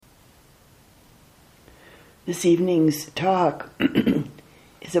This evening's talk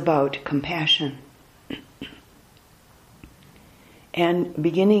is about compassion. And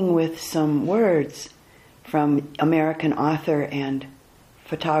beginning with some words from American author and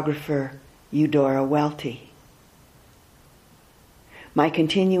photographer Eudora Welty. My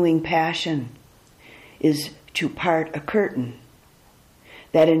continuing passion is to part a curtain,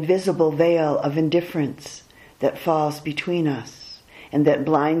 that invisible veil of indifference that falls between us and that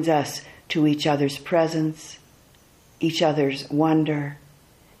blinds us to each other's presence, each other's wonder,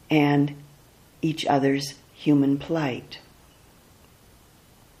 and each other's human plight.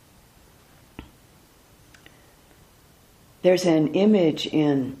 There's an image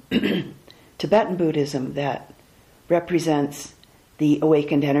in Tibetan Buddhism that represents the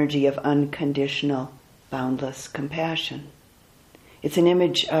awakened energy of unconditional, boundless compassion. It's an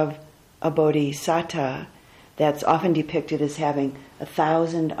image of a bodhisattva that's often depicted as having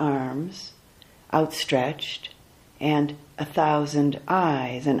 1,000 arms outstretched and 1,000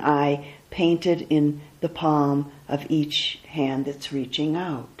 eyes, an eye painted in the palm of each hand that's reaching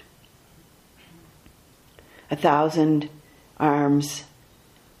out. 1,000 arms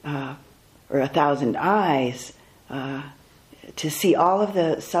or 1,000 eyes to see all of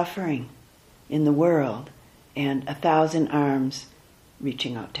the suffering in the world, and 1,000 arms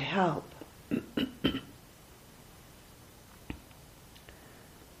reaching out to help.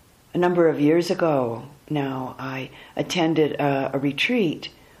 A number of years ago now, I attended a retreat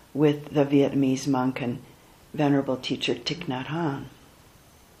with the Vietnamese monk and venerable teacher Thich Nhat Hanh.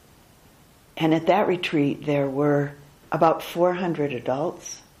 And at that retreat there were about 400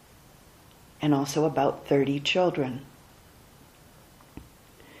 adults and also about 30 children.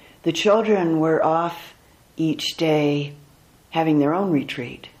 The children were off each day having their own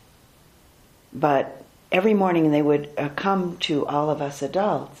retreat, but every morning they would come to all of us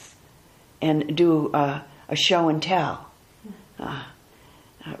adults and do a show and tell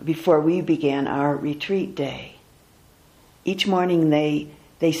before we began our retreat day. Each morning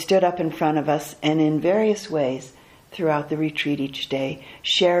they stood up in front of us and in various ways throughout the retreat each day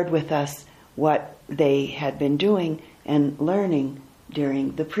shared with us what they had been doing and learning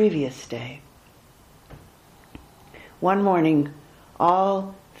during the previous day. One morning,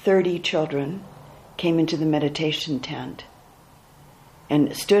 all 30 children came into the meditation tent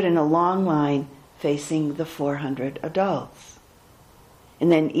and stood in a long line facing the 400 adults.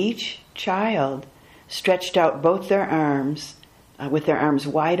 And then each child stretched out both their arms, with their arms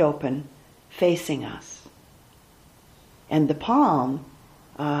wide open, facing us. And the palm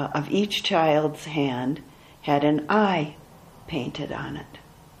of each child's hand had an eye painted on it.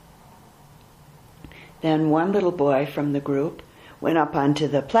 Then one little boy from the group went up onto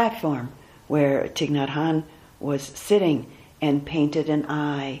the platform where Thich Nhat Hanh was sitting and painted an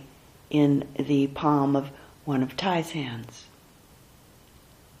eye in the palm of one of Thai's hands.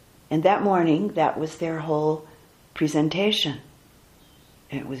 And that morning, that was their whole presentation.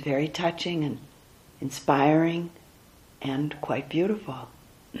 It was very touching and inspiring and quite beautiful.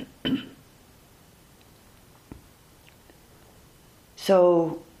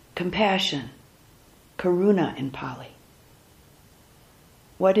 So, compassion, karuna in Pali.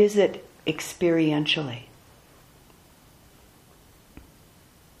 What is it experientially?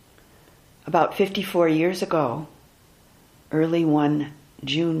 About 54 years ago, early one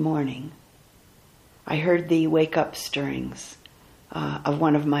June morning, I heard the wake-up stirrings of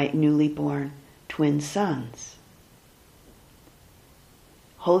one of my newly born twin sons.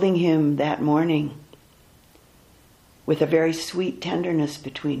 Holding him that morning with a very sweet tenderness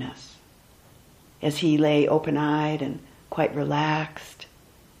between us, as he lay open-eyed and quite relaxed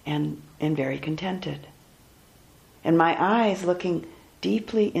and very contented. And my eyes looking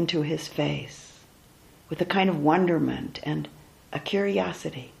deeply into his face with a kind of wonderment and a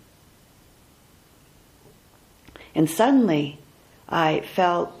curiosity. And suddenly I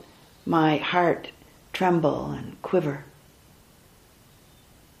felt my heart tremble and quiver.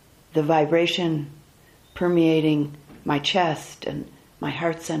 The vibration permeating my chest and my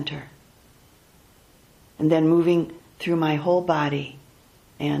heart center, and then moving through my whole body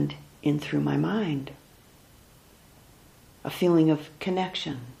and in through my mind. A feeling of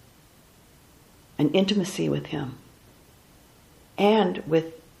connection, an intimacy with him, and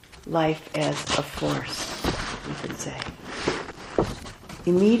with life as a force, you could say.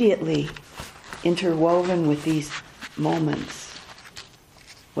 Immediately interwoven with these moments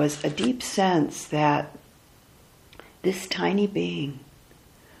was a deep sense that this tiny being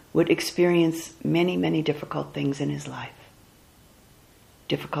would experience many, many difficult things in his life.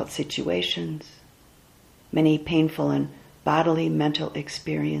 Difficult situations, many painful and bodily, mental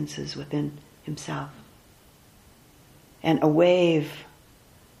experiences within himself. and a wave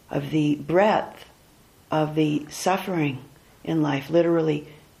of the breadth of the suffering in life literally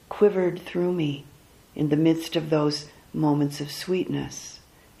quivered through me in the midst of those moments of sweetness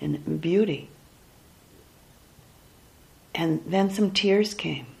and beauty. And then some tears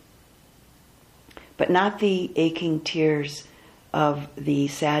came, but not the aching tears of the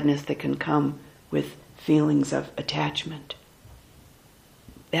sadness that can come with feelings of attachment.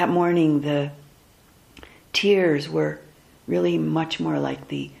 That morning, the tears were really much more like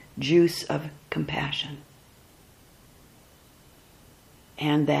the juice of compassion.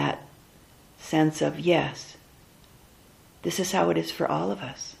 And that sense of, yes, this is how it is for all of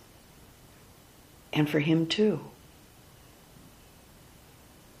us. And for him too.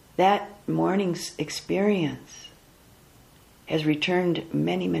 That morning's experience has returned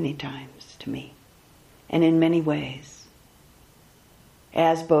many, many times to me, and in many ways,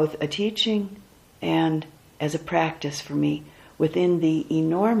 as both a teaching and as a practice for me within the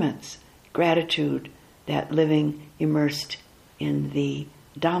enormous gratitude that living immersed in the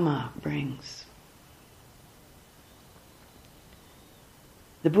Dhamma brings.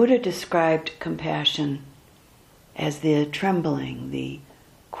 The Buddha described compassion as the trembling, the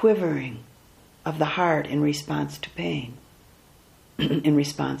quivering of the heart in response to pain, in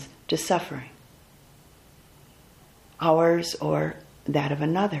response to suffering, ours or that of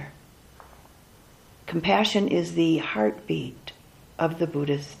another. Compassion is the heartbeat of the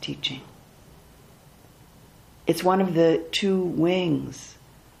Buddha's teaching. It's one of the two wings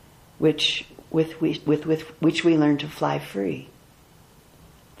with which we learn to fly free.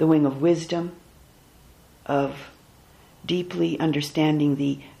 The wing of wisdom, of deeply understanding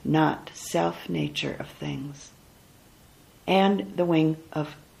the not-self nature of things, and the wing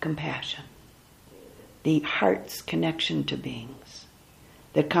of compassion, the heart's connection to beings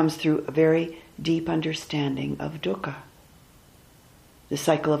that comes through a very deep understanding of dukkha, the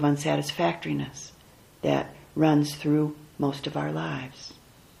cycle of unsatisfactoriness that runs through most of our lives,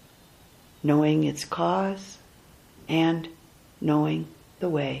 knowing its cause and knowing the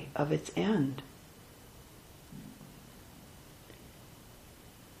way of its end.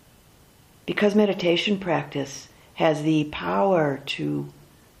 Because meditation practice has the power to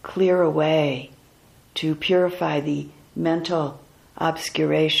clear away, to purify the mental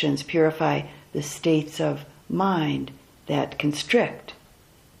obscurations, purify the states of mind that constrict,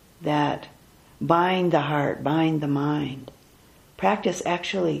 that bind the heart, bind the mind. Practice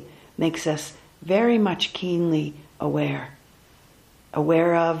actually makes us very much keenly aware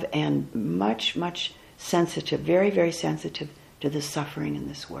of and much, much sensitive, very, very sensitive to the suffering in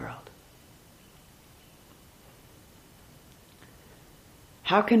this world.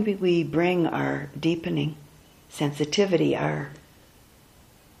 How can we bring our deepening sensitivity, our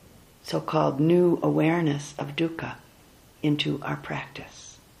so-called new awareness of dukkha into our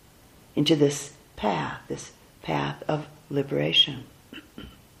practice, into this path of liberation?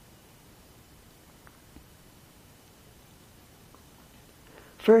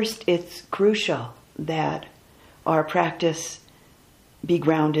 First, it's crucial that our practice be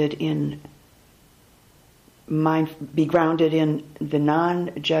grounded in the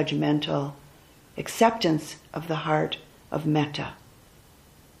non-judgmental acceptance of the heart of metta.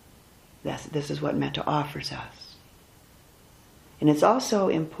 This is what metta offers us. And it's also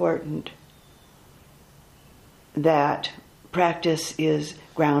important that practice is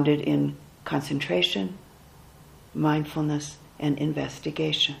grounded in concentration, mindfulness, and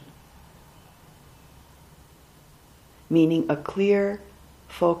investigation. Meaning a clear,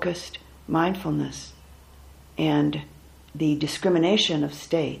 focused mindfulness and the discrimination of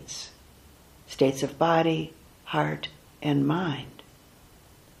states of body, heart, and mind,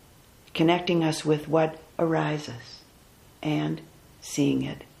 connecting us with what arises and seeing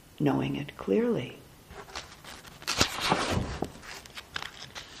it, knowing it clearly.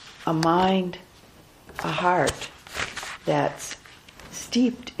 A mind, a heart that's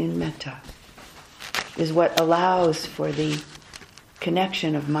steeped in metta is what allows for the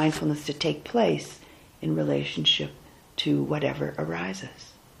connection of mindfulness to take place in relationship to whatever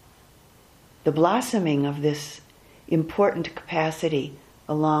arises. The blossoming of this important capacity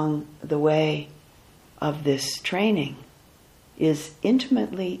along the way of this training is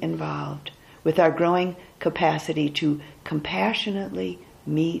intimately involved with our growing capacity to compassionately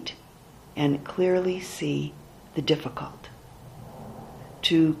meet and clearly see the difficult,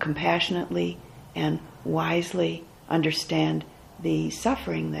 to compassionately and wisely understand the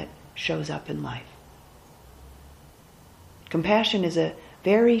suffering that shows up in life. Compassion is a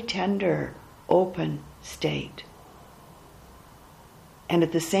very tender, open state, and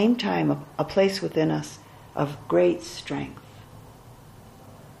at the same time a place within us of great strength.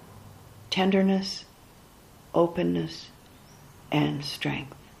 Tenderness, openness, and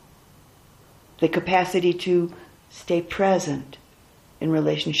strength. The capacity to stay present in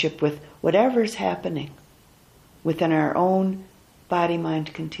relationship with whatever's happening within our own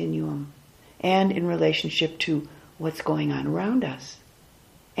body-mind continuum and in relationship to what's going on around us,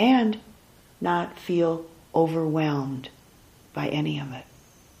 and not feel overwhelmed by any of it.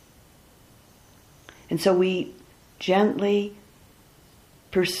 And so we gently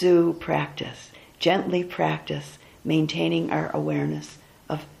pursue practice, gently practice maintaining our awareness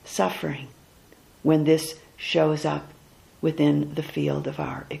of suffering when this shows up within the field of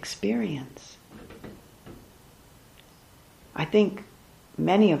our experience. I think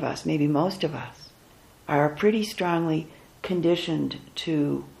many of us, maybe most of us, are pretty strongly conditioned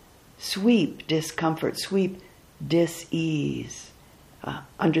to sweep discomfort, sweep dis-ease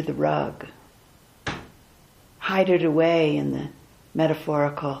under the rug, hide it away in the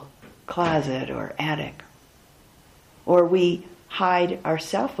metaphorical closet or attic. Or we hide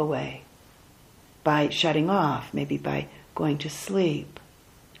ourselves away by shutting off, maybe by going to sleep,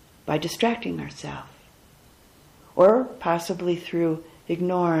 by distracting ourselves, or possibly through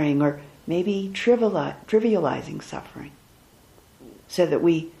ignoring or maybe trivializing suffering, so that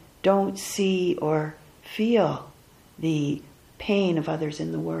we don't see or feel the pain of others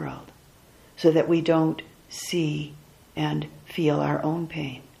in the world, so that we don't see and feel our own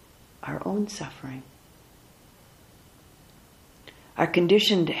pain, our own suffering. Our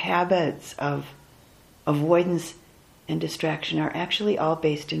conditioned habits of avoidance and distraction are actually all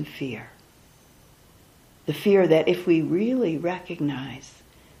based in fear. The fear that if we really recognize,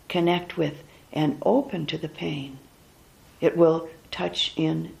 connect with, and open to the pain, it will touch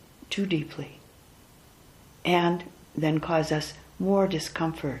in too deeply and then cause us more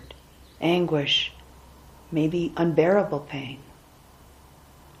discomfort, anguish, maybe unbearable pain.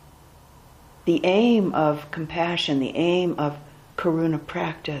 The aim of compassion, the aim of karuna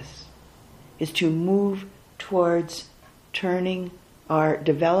practice, is to move towards turning our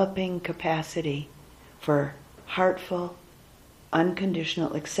developing capacity for heartful,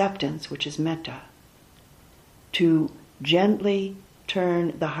 unconditional acceptance, which is metta, to gently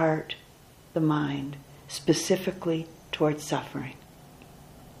turn the heart, the mind, specifically towards suffering,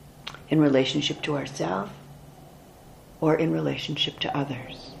 in relationship to ourselves or in relationship to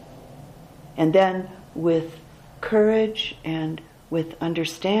others. And then with courage and with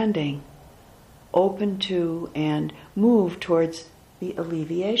understanding, open to and move towards the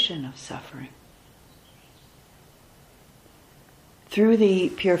alleviation of suffering. Through the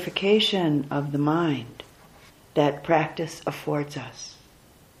purification of the mind that practice affords us,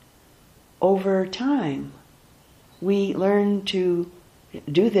 over time we learn to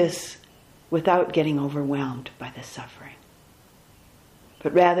do this without getting overwhelmed by the suffering,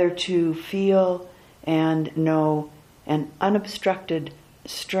 but rather to feel and know an unobstructed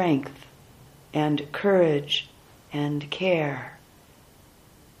strength and courage and care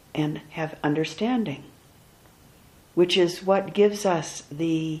and have understanding, which is what gives us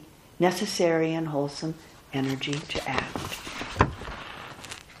the necessary and wholesome energy to act.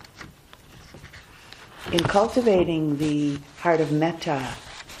 In cultivating the heart of metta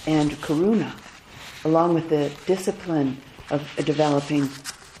and karuna, along with the discipline of developing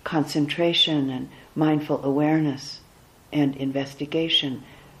concentration and mindful awareness and investigation,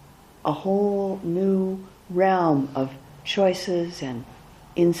 a whole new realm of choices and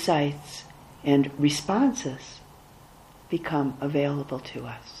insights and responses become available to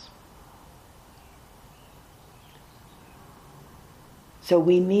us. So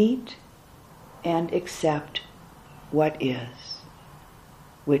we meet and accept what is,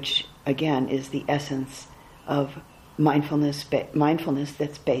 which again is the essence of mindfulness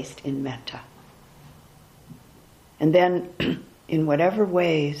that's based in metta. And then, in whatever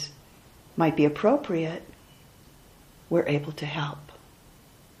ways might be appropriate, we're able to help.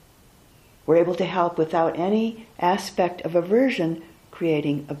 We're able to help without any aspect of aversion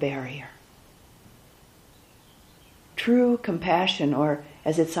creating a barrier. True compassion, or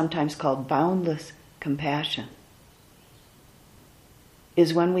as it's sometimes called, boundless compassion,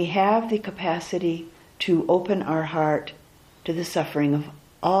 is when we have the capacity to open our heart to the suffering of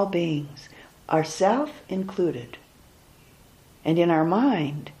all beings, ourself included, and in our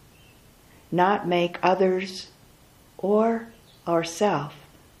mind, not make others or ourself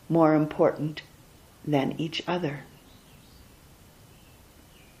more important than each other.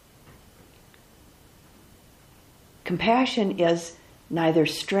 Compassion is neither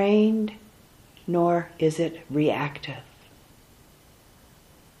strained nor is it reactive.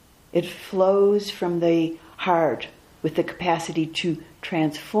 It flows from the heart with the capacity to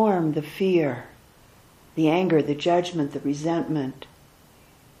transform the fear, the anger, the judgment, the resentment,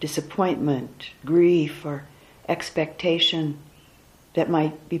 disappointment, grief, or expectation that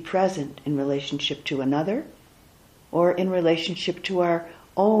might be present in relationship to another or in relationship to our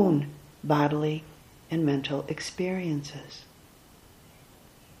own bodily and mental experiences.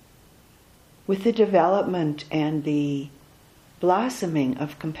 With the development and the blossoming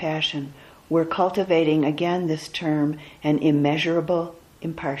of compassion, we're cultivating again this term, an immeasurable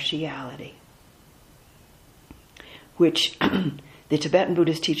impartiality, which the Tibetan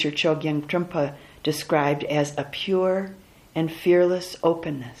Buddhist teacher Chogyam Trungpa described as a pure and fearless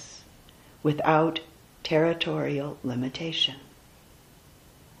openness without territorial limitation.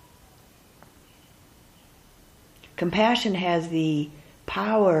 Compassion has the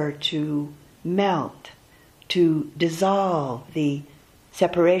power to melt, to dissolve the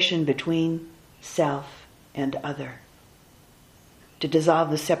separation between self and other, to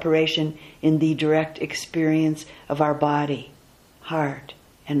dissolve the separation in the direct experience of our body, heart,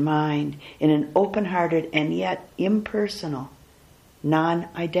 and mind in an open-hearted and yet impersonal,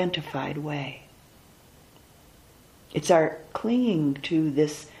 non-identified way. It's our clinging to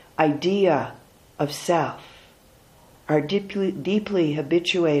this idea of self, our deeply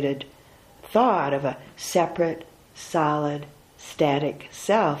habituated thought of a separate, solid, static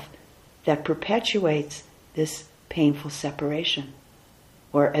self that perpetuates this painful separation,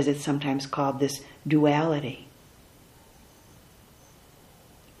 or as it's sometimes called, this duality.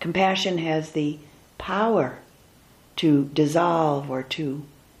 Compassion has the power to dissolve or to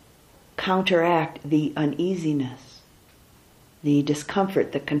counteract the uneasiness, the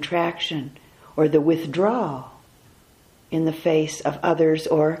discomfort, the contraction, or the withdrawal in the face of others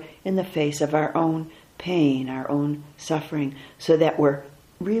or in the face of our own pain, our own suffering, so that we're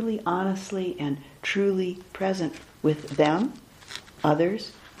really honestly and truly present with them,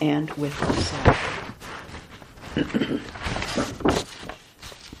 others, and with ourselves.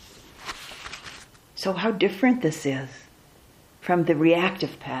 So how different this is from the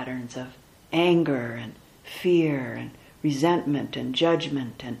reactive patterns of anger and fear and resentment and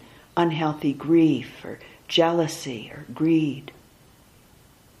judgment and unhealthy grief or jealousy or greed.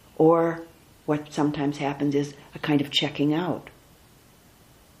 Or what sometimes happens is a kind of checking out,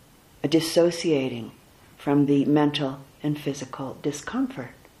 a dissociating from the mental and physical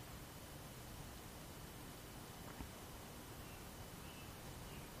discomfort.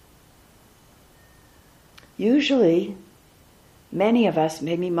 Usually, many of us,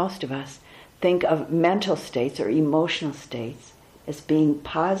 maybe most of us, think of mental states or emotional states as being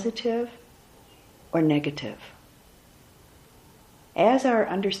positive or negative. As our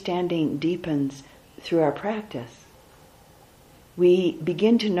understanding deepens through our practice, we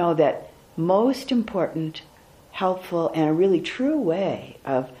begin to know that most important, helpful, and a really true way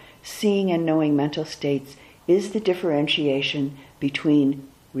of seeing and knowing mental states is the differentiation between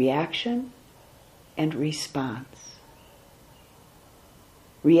reaction and response.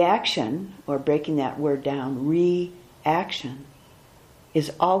 Reaction, or breaking that word down, reaction,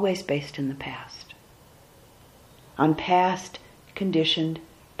 is always based in the past, on past conditioned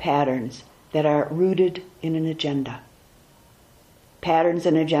patterns that are rooted in an agenda. Patterns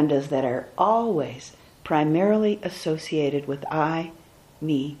and agendas that are always primarily associated with I,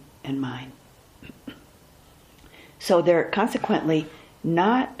 me, and mine. So they're consequently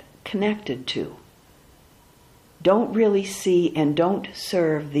not connected to, don't really see and don't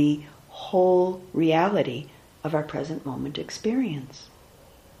serve the whole reality of our present moment experience.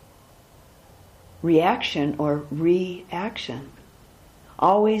 Reaction or reaction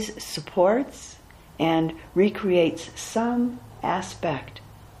always supports and recreates some aspect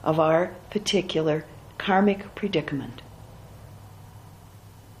of our particular karmic predicament.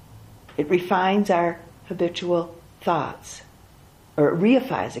 It refines our habitual thoughts, or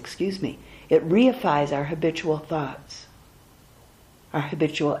reifies our habitual thoughts, our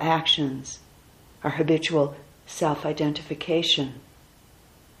habitual actions, our habitual self-identification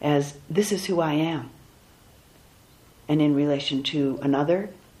as this is who I am, and in relation to another,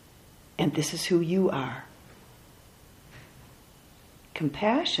 and this is who you are.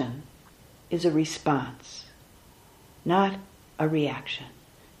 Compassion is a response, not a reaction,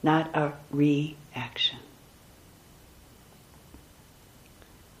 not a reaction.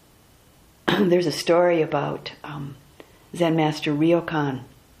 There's a story about Zen Master Ryokan,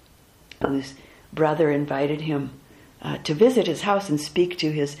 whose brother invited him to visit his house and speak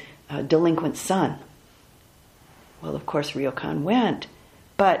to his delinquent son. Well, of course, Ryokan went,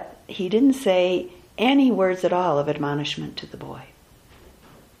 but he didn't say any words at all of admonishment to the boy.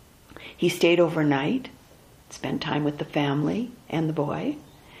 He stayed overnight, spent time with the family and the boy,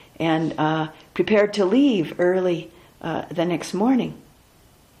 and prepared to leave early the next morning.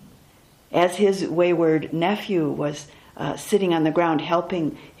 As his wayward nephew was sitting on the ground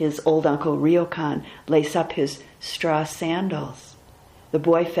helping his old uncle Ryokan lace up his straw sandals, the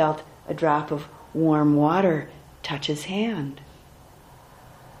boy felt a drop of warm water touch his hand.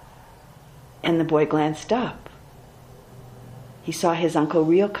 And the boy glanced up. He saw his uncle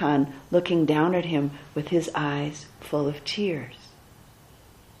Ryokan looking down at him with his eyes full of tears.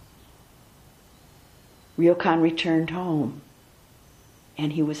 Ryokan returned home,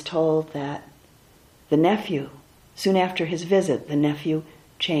 and he was told that the nephew, soon after his visit, the nephew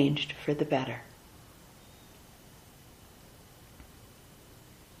changed for the better.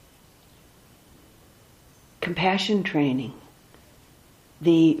 Compassion training,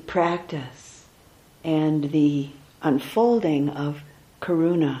 the practice and the unfolding of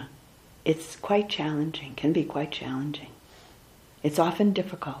karuna, it's quite challenging, can be quite challenging. It's often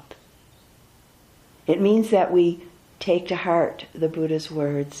difficult. It means that we take to heart the Buddha's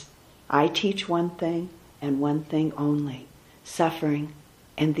words, I teach one thing and one thing only, suffering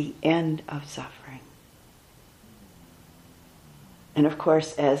and the end of suffering. And of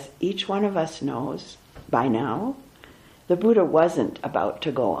course, as each one of us knows by now, the Buddha wasn't about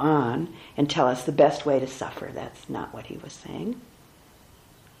to go on and tell us the best way to suffer. That's not what he was saying.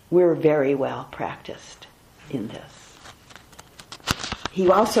 We're very well practiced in this. He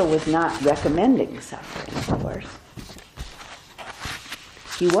also was not recommending suffering, of course.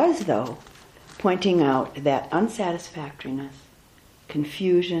 He was, though, pointing out that unsatisfactoriness,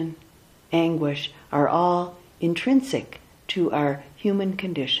 confusion, anguish are all intrinsic to our human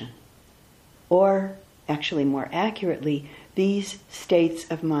condition. Or, actually more accurately, these states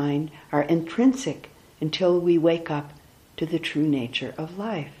of mind are intrinsic until we wake up to the true nature of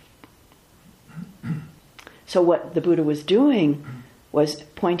life. So what the Buddha was doing was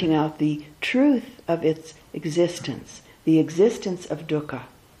pointing out the truth of its existence, the existence of dukkha,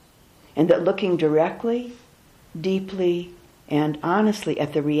 and that looking directly, deeply, and honestly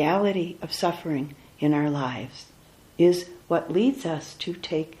at the reality of suffering in our lives is what leads us to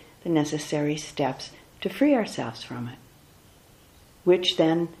take the necessary steps to free ourselves from it, which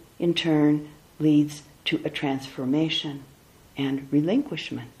then in turn leads to a transformation and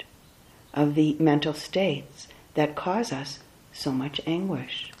relinquishment of the mental states that cause us so much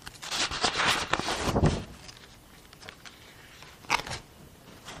anguish.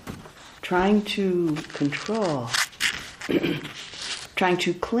 Trying to control, trying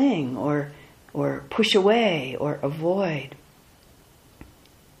to cling or push away or avoid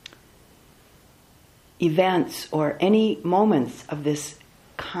events or any moments of this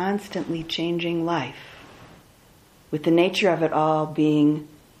constantly changing life, with the nature of it all being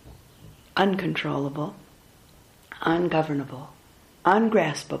uncontrollable, ungovernable,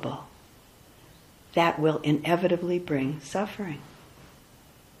 ungraspable, that will inevitably bring suffering.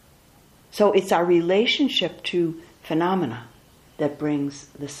 So it's our relationship to phenomena that brings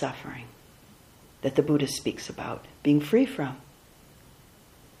the suffering that the Buddha speaks about being free from.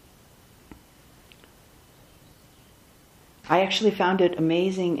 I actually found it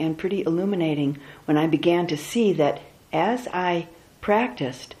amazing and pretty illuminating when I began to see that as I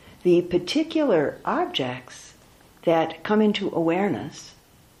practiced, the particular objects that come into awareness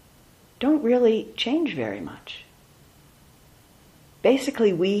don't really change very much.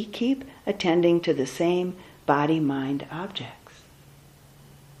 Basically, we keep attending to the same body-mind objects.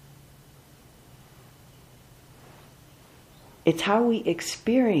 It's how we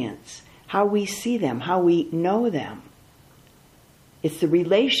experience, how we see them, how we know them. It's the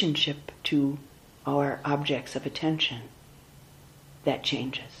relationship to our objects of attention that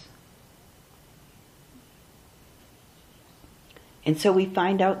changes. And so we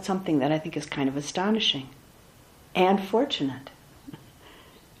find out something that I think is kind of astonishing and fortunate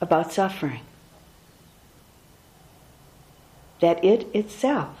about suffering. That it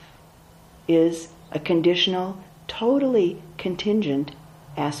itself is a conditional, totally contingent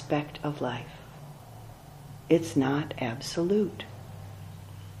aspect of life. It's not absolute.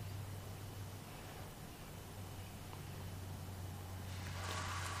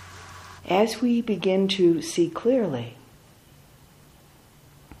 As we begin to see clearly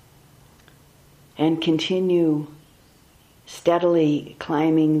and continue steadily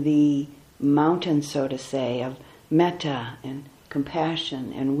climbing the mountain, so to say, of metta and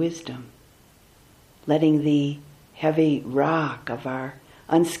compassion and wisdom, letting the heavy rock of our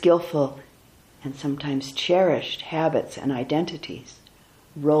unskillful and sometimes cherished habits and identities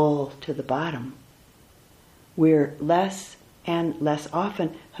roll to the bottom, we're less and less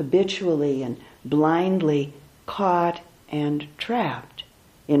often habitually and blindly caught and trapped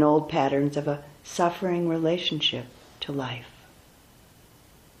in old patterns of a suffering relationship to life.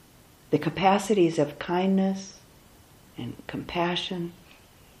 The capacities of kindness and compassion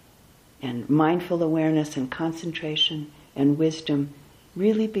and mindful awareness and concentration and wisdom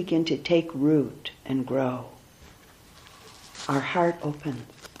really begin to take root and grow. Our heart opens,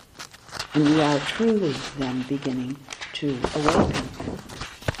 and we are truly then beginning to awaken.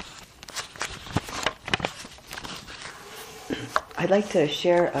 I'd like to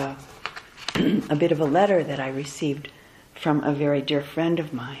share a bit of a letter that I received from a very dear friend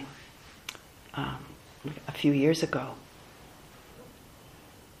of mine a few years ago.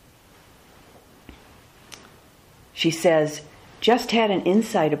 She says, "Just had an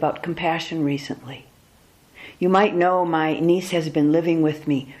insight about compassion recently. You might know my niece has been living with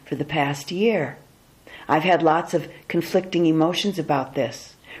me for the past year. I've had lots of conflicting emotions about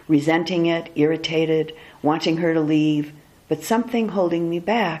this, resenting it, irritated, wanting her to leave, but something holding me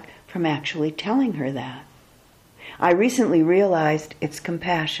back from actually telling her that. I recently realized it's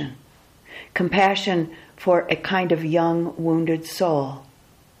compassion. Compassion for a kind of young, wounded soul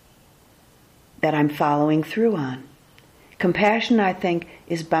that I'm following through on. Compassion, I think,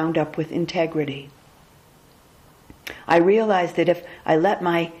 is bound up with integrity. I realized that if I let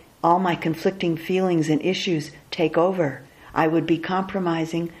all my conflicting feelings and issues take over, I would be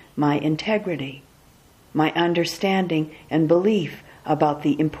compromising my integrity, my understanding and belief about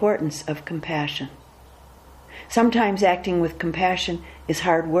the importance of compassion. Sometimes acting with compassion is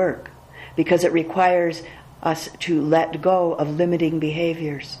hard work because it requires us to let go of limiting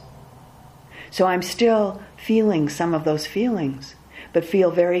behaviors. So I'm still feeling some of those feelings, but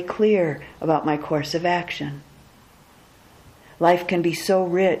feel very clear about my course of action. Life can be so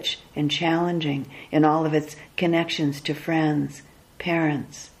rich and challenging in all of its connections to friends,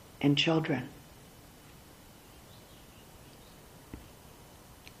 parents, and children.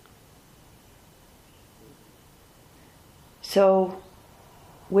 So,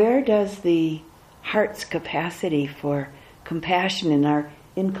 where does the heart's capacity for compassion and our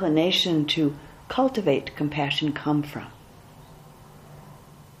inclination to cultivate compassion come from?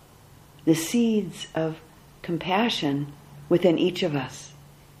 The seeds of compassion within each of us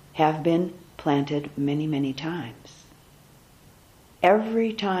have been planted many, many times.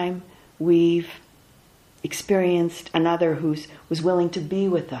 Every time we've experienced another who was willing to be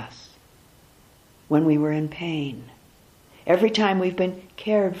with us when we were in pain, every time we've been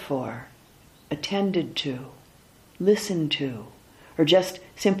cared for, attended to, listened to, or just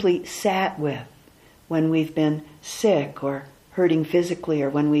simply sat with when we've been sick or hurting physically or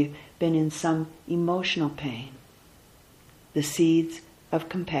when we've been in some emotional pain, the seeds of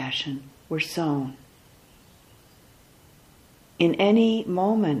compassion were sown. In any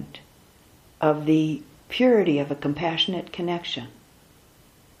moment of the purity of a compassionate connection,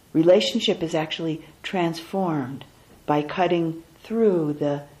 relationship is actually transformed by cutting through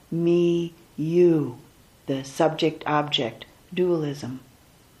the me, you, the subject-object dualism.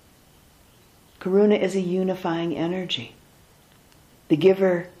 Karuna is a unifying energy. The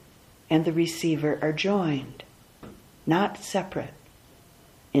giver and the receiver are joined, not separate,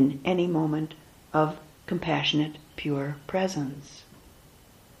 in any moment of compassionate, pure presence.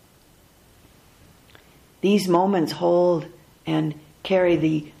 These moments hold and carry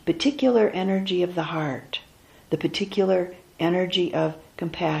the particular energy of the heart, the particular energy of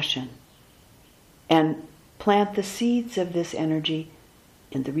compassion, and plant the seeds of this energy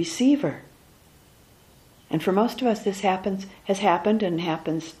in the receiver. And for most of us, this has happened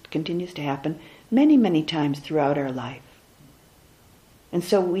and continues to happen many, many times throughout our life. And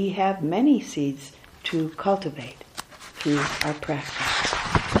so we have many seeds to cultivate through our practice.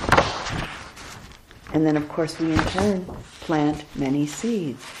 And then, of course, we in turn plant many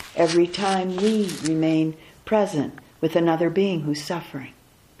seeds every time we remain present with another being who's suffering,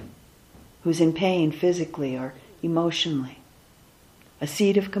 who's in pain physically or emotionally. A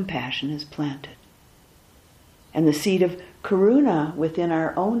seed of compassion is planted. And the seed of karuna within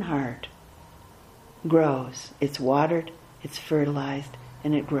our own heart grows. It's watered, it's fertilized,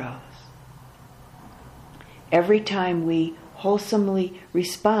 and it grows. Every time we wholesomely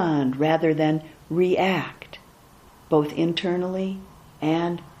respond rather than react, both internally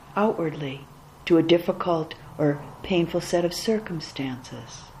and outwardly, to a difficult or painful set of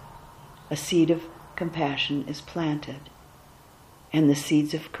circumstances, a seed of compassion is planted, and the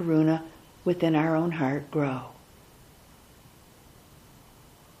seeds of karuna within our own heart grow.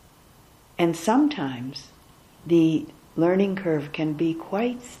 And sometimes the learning curve can be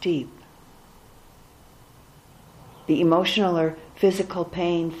quite steep, the emotional or physical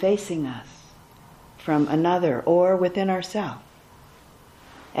pain facing us from another or within ourselves,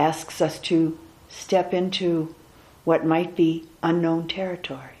 asks us to step into what might be unknown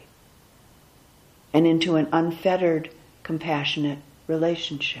territory and into an unfettered, compassionate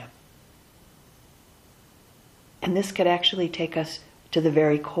relationship. And this could actually take us to the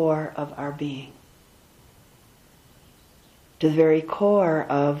very core of our being, to the very core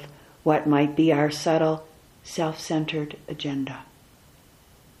of what might be our subtle, self-centered agenda.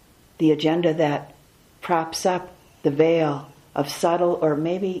 The agenda that props up the veil of subtle or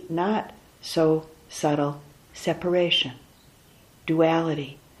maybe not so subtle separation,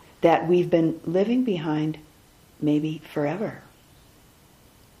 duality, that we've been living behind maybe forever.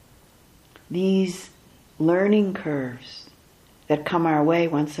 These learning curves that come our way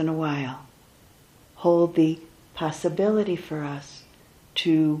once in a while hold the possibility for us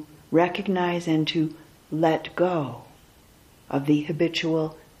to recognize and to let go of the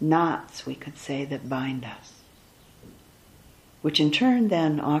habitual knots, we could say, that bind us, which in turn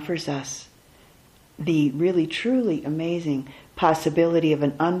then offers us the really truly amazing possibility of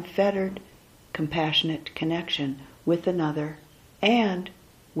an unfettered, compassionate connection with another and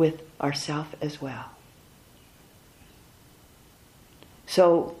with ourself as well.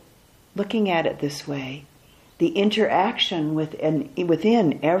 So, looking at it this way, the interaction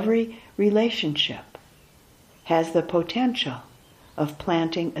within every relationship has the potential of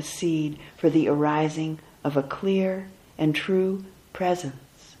planting a seed for the arising of a clear and true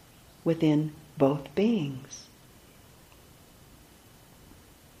presence within both beings.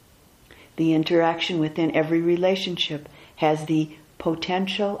 The interaction within every relationship has the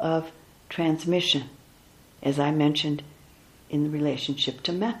potential of transmission, as I mentioned in relationship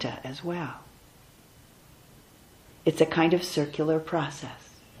to metta as well. It's a kind of circular process.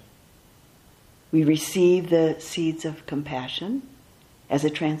 We receive the seeds of compassion as a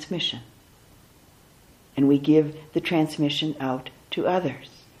transmission, and we give the transmission out to others,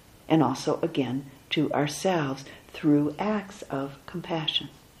 and also again to ourselves through acts of compassion.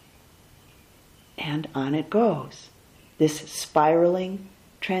 And on it goes, this spiraling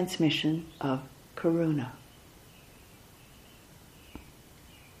transmission of karuna.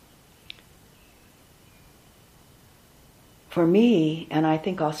 For me, and I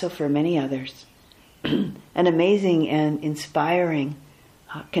think also for many others, an amazing and inspiring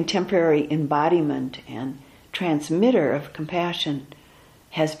contemporary embodiment and transmitter of compassion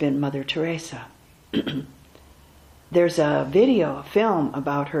has been Mother Teresa. There's a video, a film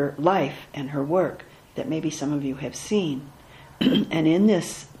about her life and her work that maybe some of you have seen. And in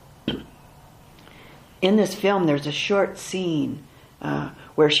this film, there's a short scene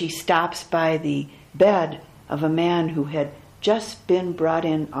where she stops by the bed of a man who had just been brought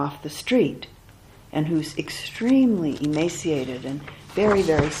in off the street and who's extremely emaciated and very,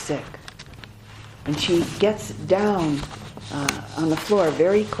 very sick. And she gets down on the floor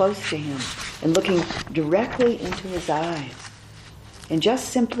very close to him and looking directly into his eyes, and just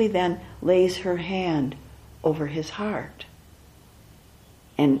simply then lays her hand over his heart.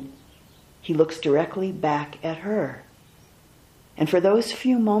 And he looks directly back at her. And for those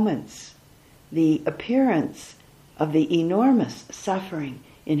few moments, the appearance of the enormous suffering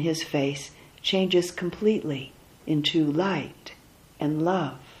in his face changes completely into light and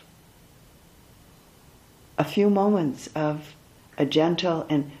love. A few moments of a gentle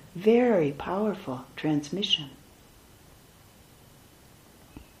and very powerful transmission.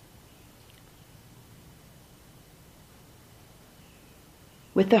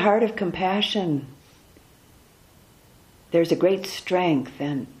 With the heart of compassion, there's a great strength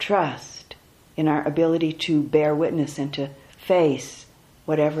and trust in our ability to bear witness and to face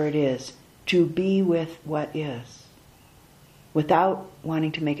whatever it is, to be with what is, without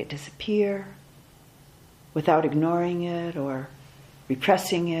wanting to make it disappear, without ignoring it or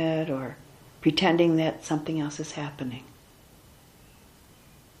repressing it or pretending that something else is happening.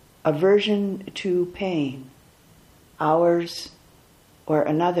 Aversion to pain, ours or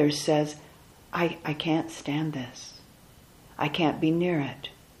another's, says, I can't stand this. I can't be near it.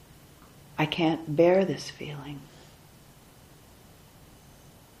 I can't bear this feeling.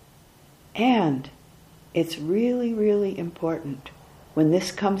 And it's really, really important when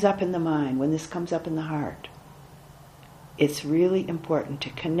this comes up in the mind, when this comes up in the heart, it's really important to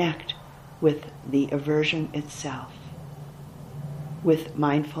connect with the aversion itself, with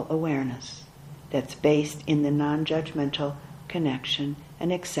mindful awareness that's based in the non-judgmental connection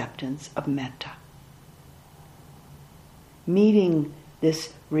and acceptance of metta. Meeting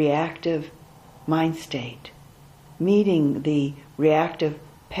this reactive mind state, meeting the reactive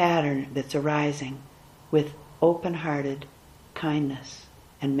pattern that's arising with open-hearted kindness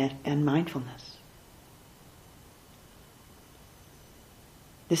and mindfulness.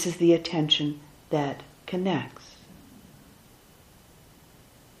 This is the attention that connects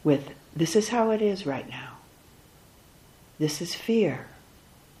with, this is how it is right now. This is fear.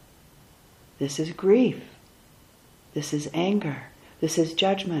 This is grief. This is anger. This is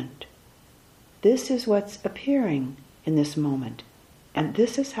judgment. This is what's appearing in this moment. And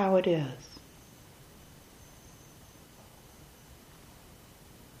this is how it is.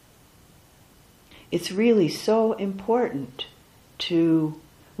 It's really so important to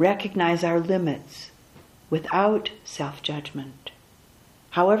recognize our limits without self-judgment,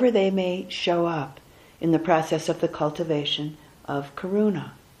 however they may show up in the process of the cultivation of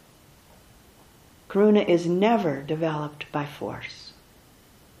karuna. Karuna is never developed by force.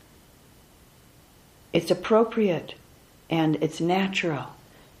 It's appropriate and it's natural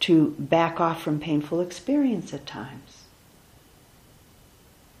to back off from painful experience at times.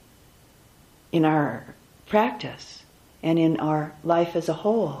 In our practice and in our life as a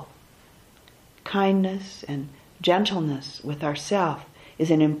whole, kindness and gentleness with ourself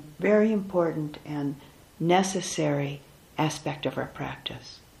is a very important and necessary aspect of our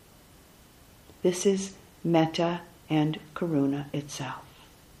practice. This is metta and karuna itself.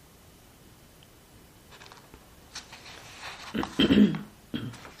 In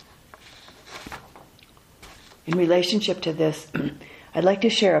relationship to this, I'd like to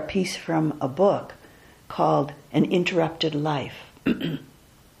share a piece from a book called An Interrupted Life,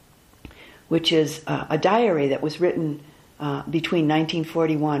 which is a diary that was written between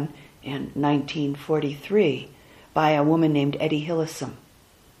 1941 and 1943 by a woman named Etty Hillesum.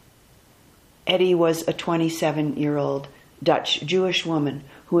 Etty was a 27-year-old Dutch Jewish woman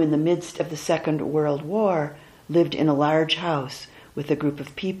who, in the midst of the Second World War, lived in a large house with a group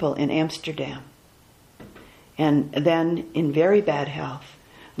of people in Amsterdam. And then, in very bad health,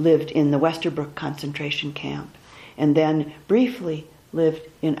 lived in the Westerbork concentration camp, and then briefly lived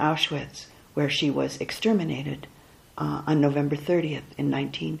in Auschwitz, where she was exterminated on November 30th in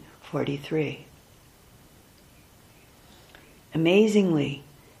 1943. Amazingly,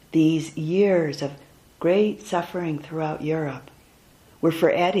 these years of great suffering throughout Europe were for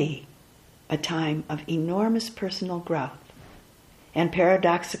Etty a time of enormous personal growth, and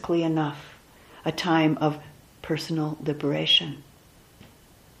paradoxically enough, a time of personal liberation.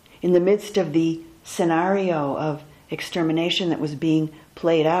 In the midst of the scenario of extermination that was being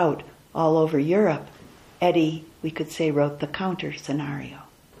played out all over Europe, Etty, we could say, wrote the counter scenario.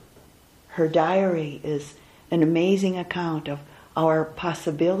 Her diary is an amazing account of our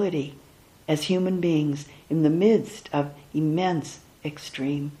possibility as human beings in the midst of immense,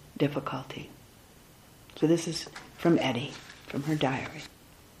 extreme difficulty. So this is from Etty, from her diary.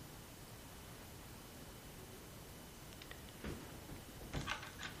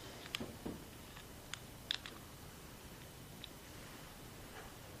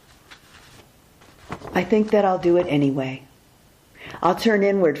 I think that I'll do it anyway. I'll turn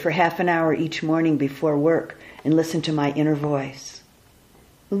inward for half an hour each morning before work and listen to my inner voice.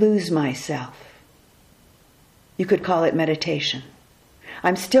 Lose myself. You could call it meditation.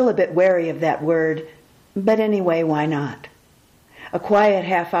 I'm still a bit wary of that word, but anyway, why not? A quiet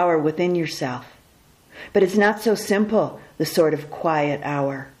half hour within yourself. But it's not so simple, the sort of quiet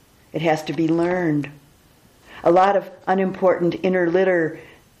hour. It has to be learned. A lot of unimportant inner litter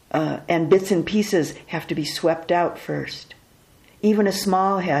and bits and pieces have to be swept out first. Even a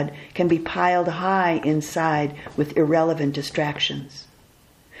small head can be piled high inside with irrelevant distractions.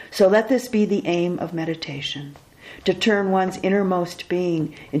 So let this be the aim of meditation, to turn one's innermost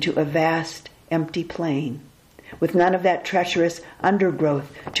being into a vast, empty plain, with none of that treacherous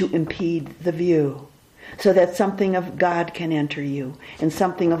undergrowth to impede the view, so that something of God can enter you, and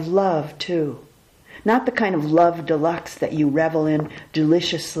something of love too. Not the kind of love deluxe that you revel in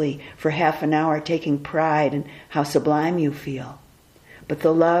deliciously for half an hour, taking pride in how sublime you feel, but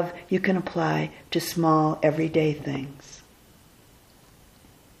the love you can apply to small, everyday things.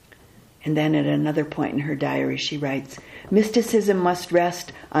 And then at another point in her diary she writes, mysticism must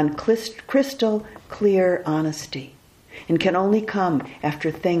rest on crystal clear honesty and can only come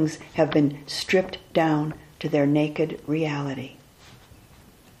after things have been stripped down to their naked reality.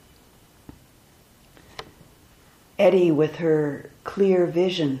 Etty, with her clear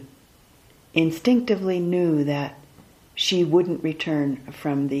vision, instinctively knew that she wouldn't return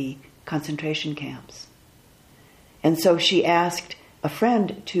from the concentration camps. And so she asked a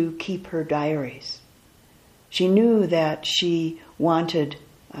friend to keep her diaries. She knew that she wanted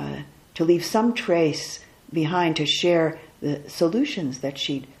to leave some trace behind to share the solutions that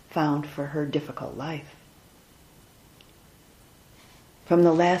she'd found for her difficult life.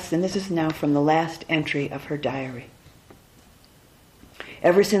 and this is now from the last entry of her diary.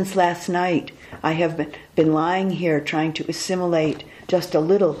 Ever since last night, I have been lying here trying to assimilate just a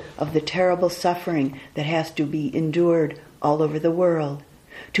little of the terrible suffering that has to be endured all over the world,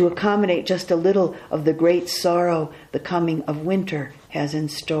 to accommodate just a little of the great sorrow the coming of winter has in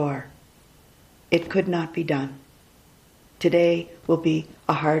store. It could not be done. Today will be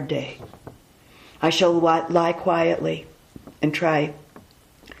a hard day. I shall lie quietly and try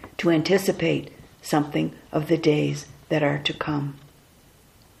to anticipate something of the days that are to come.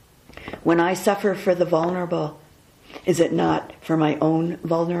 When I suffer for the vulnerable, is it not for my own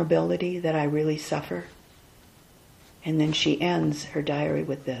vulnerability that I really suffer? And then she ends her diary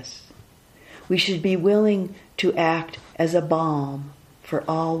with this. We should be willing to act as a balm for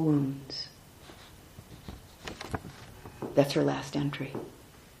all wounds. That's her last entry.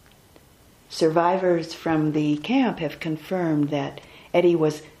 Survivors from the camp have confirmed that Eddie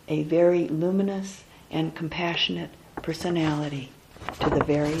was a very luminous and compassionate personality to the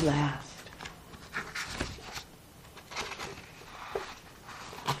very last.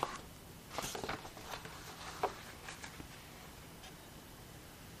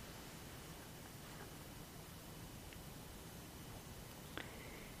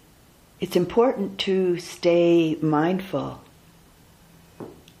 It's important to stay mindful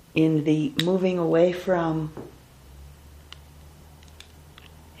in the moving away from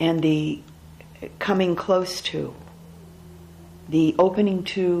and the coming close to, the opening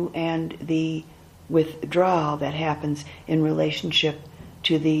to and the withdrawal that happens in relationship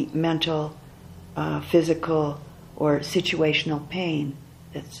to the mental, physical, or situational pain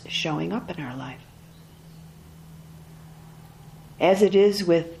that's showing up in our life. As it is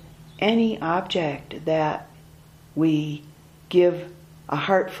with any object that we give a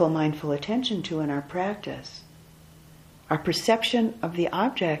heartful, mindful attention to in our practice, our perception of the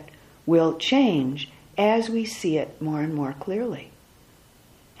object will change as we see it more and more clearly.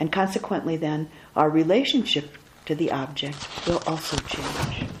 And consequently then, our relationship to the object will also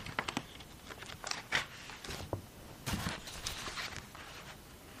change.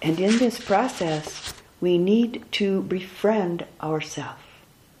 And in this process, we need to befriend ourselves.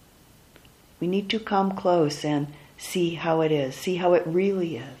 We need to come close and see how it is, see how it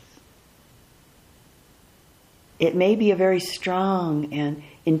really is. It may be a very strong and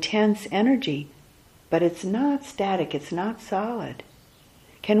intense energy, but it's not static, it's not solid.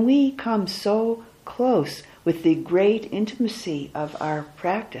 Can we come so close with the great intimacy of our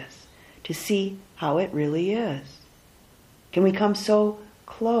practice to see how it really is? Can we come so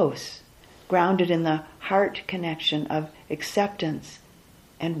close, grounded in the heart connection of acceptance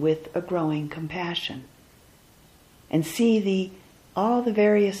and with a growing compassion, and see all the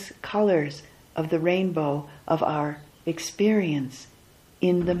various colors of the rainbow of our experience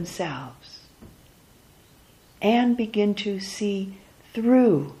in themselves, and begin to see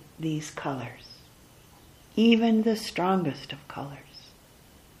through these colors, even the strongest of colors.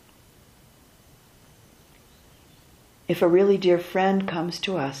 If a really dear friend comes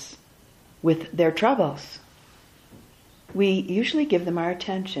to us with their troubles, we usually give them our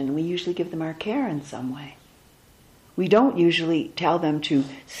attention. We usually give them our care in some way. We don't usually tell them to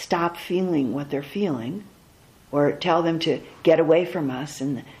stop feeling what they're feeling or tell them to get away from us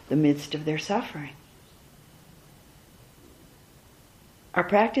in the midst of their suffering. Our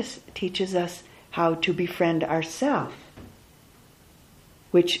practice teaches us how to befriend ourselves,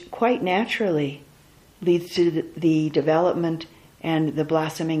 which quite naturally leads to the development and the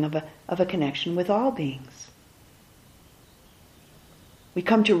blossoming of a connection with all beings. We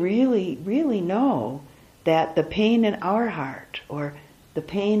come to really, really know that the pain in our heart or the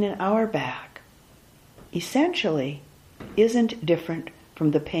pain in our back essentially isn't different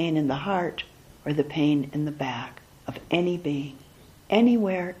from the pain in the heart or the pain in the back of any being,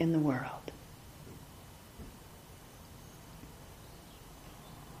 anywhere in the world.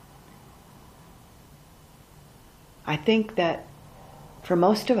 I think that for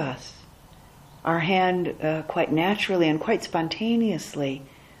most of us, our hand quite naturally and quite spontaneously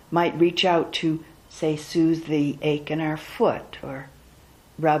might reach out to, say, soothe the ache in our foot, or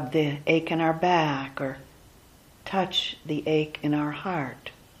rub the ache in our back, or touch the ache in our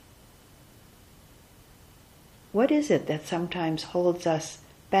heart. What is it that sometimes holds us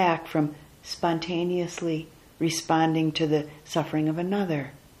back from spontaneously responding to the suffering of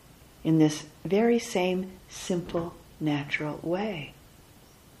another in this very same simple, natural way?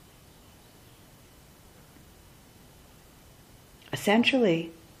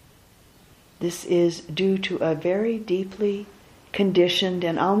 Essentially, this is due to a very deeply conditioned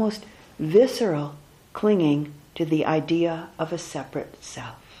and almost visceral clinging to the idea of a separate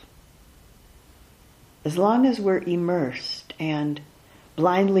self. As long as we're immersed and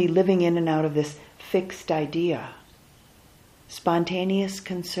blindly living in and out of this fixed idea, spontaneous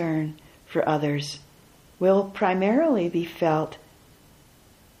concern for others will primarily be felt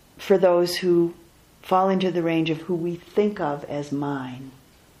for those who fall into the range of who we think of as mine.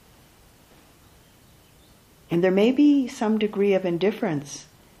 And there may be some degree of indifference,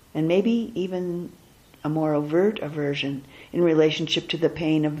 and maybe even a more overt aversion in relationship to the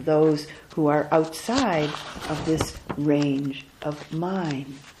pain of those who are outside of this range of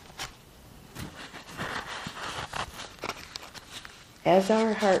mine. As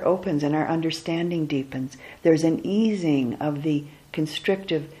our heart opens and our understanding deepens, there's an easing of the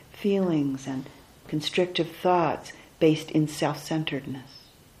constrictive feelings and constrictive thoughts based in self-centeredness.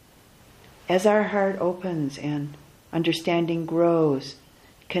 As our heart opens and understanding grows,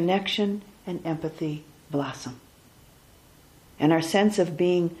 connection and empathy blossom. And our sense of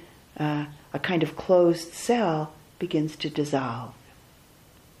being a kind of closed cell begins to dissolve.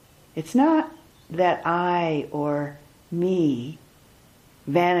 It's not that I or me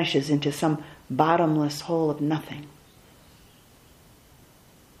vanishes into some bottomless hole of nothing.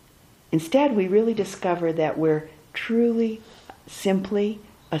 Instead, we really discover that we're truly, simply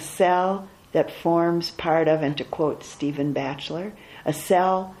a cell that forms part of, and to quote Stephen Batchelor, a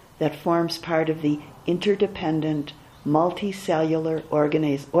cell that forms part of the interdependent, multicellular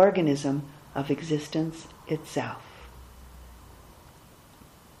organism of existence itself.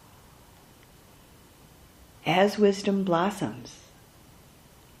 As wisdom blossoms,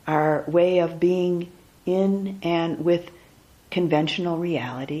 our way of being in and with conventional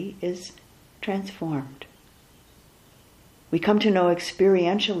reality is transformed. We come to know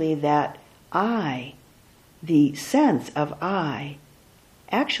experientially that I, the sense of I,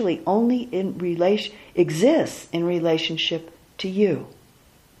 actually only exists in relationship to you.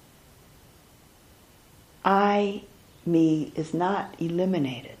 I, me, is not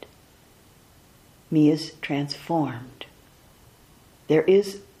eliminated. Me is transformed. There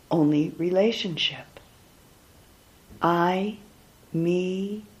is only relationship. I,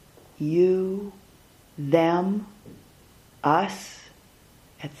 me, you, them, us,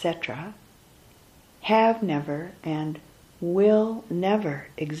 etc., have never and will never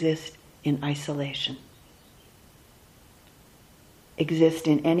exist in isolation. Exist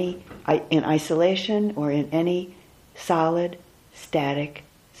in isolation or in any solid, static,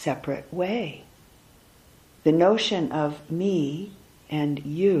 separate way. The notion of me and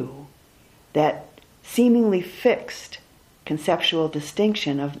you, that seemingly fixed conceptual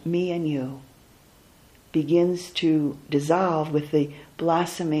distinction of me and you, begins to dissolve with the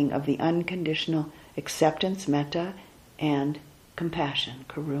blossoming of the unconditional acceptance, metta, and compassion,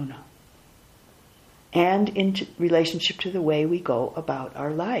 karuna, and in relationship to the way we go about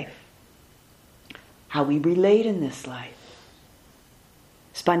our life, how we relate in this life.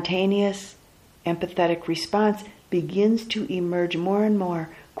 Spontaneous, empathetic response begins to emerge more and more,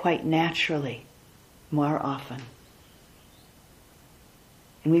 quite naturally, more often.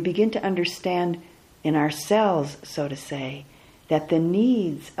 And we begin to understand in ourselves, so to say, that the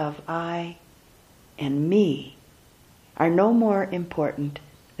needs of I and me are no more important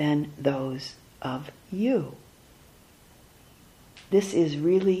than those of you. This is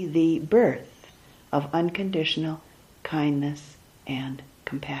really the birth of unconditional kindness and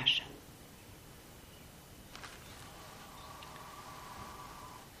compassion.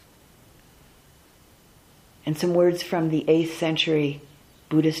 And some words from the 8th century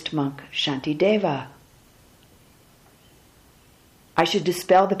Buddhist monk Shantideva. I should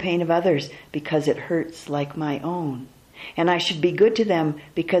dispel the pain of others because it hurts like my own. And I should be good to them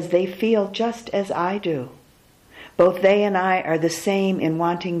because they feel just as I do. Both they and I are the same in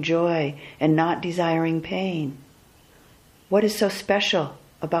wanting joy and not desiring pain. What is so special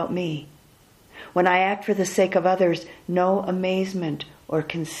about me? When I act for the sake of others, no amazement or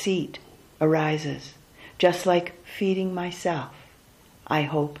conceit arises. Just like feeding myself, I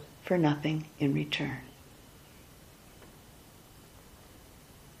hope for nothing in return.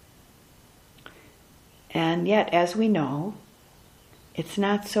 And yet, as we know, it's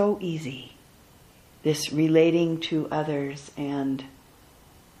not so easy, this relating to others and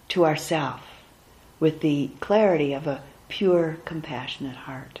to ourself with the clarity of a pure, compassionate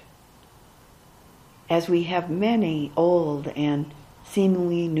heart. As we have many old and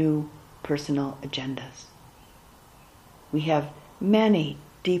seemingly new personal agendas. We have many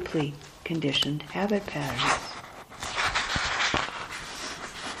deeply conditioned habit patterns.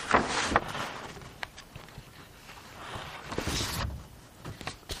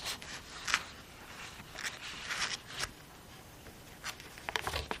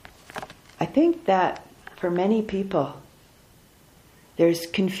 think that for many people, there's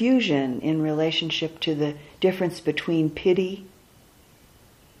confusion in relationship to the difference between pity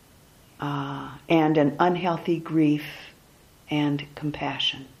and an unhealthy grief and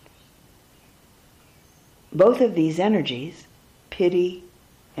compassion. Both of these energies, pity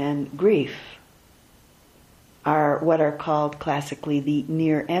and grief, are what are called classically the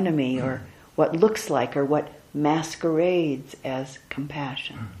near enemy, or what looks like or what masquerades as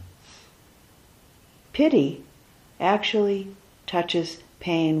compassion. Pity actually touches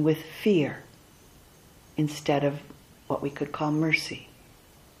pain with fear instead of what we could call mercy,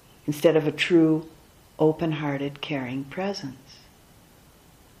 instead of a true, open-hearted, caring presence.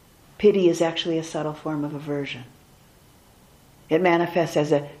 Pity is actually a subtle form of aversion. It manifests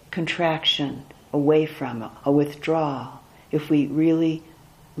as a contraction away from, a withdrawal, if we really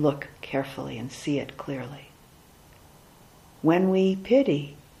look carefully and see it clearly. When we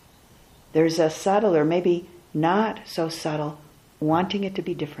pity, there's a subtle, or maybe not so subtle, wanting it to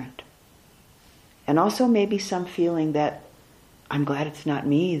be different. And also maybe some feeling that I'm glad it's not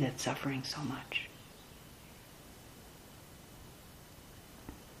me that's suffering so much.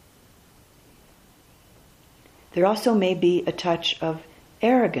 There also may be a touch of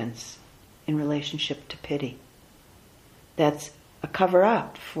arrogance in relationship to pity. That's a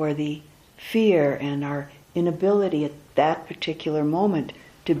cover-up for the fear and our inability at that particular moment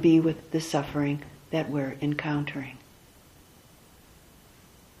to be with the suffering that we're encountering.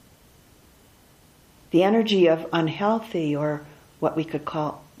 The energy of unhealthy, or what we could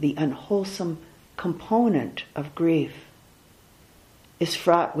call the unwholesome component of grief, is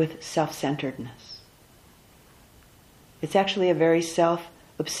fraught with self-centeredness. It's actually a very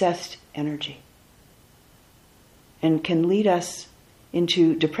self-obsessed energy, and can lead us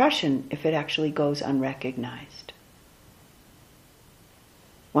into depression if it actually goes unrecognized.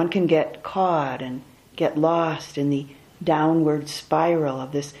 One can get caught and get lost in the downward spiral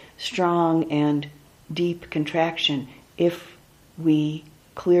of this strong and deep contraction if we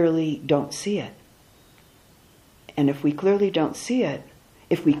clearly don't see it. And if we clearly don't see it,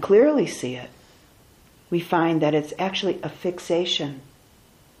 if we clearly see it, we find that it's actually a fixation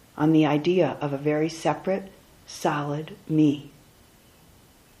on the idea of a very separate, solid me.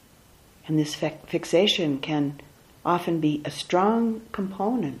 And this fixation can often be a strong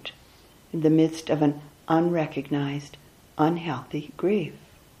component in the midst of an unrecognized, unhealthy grief.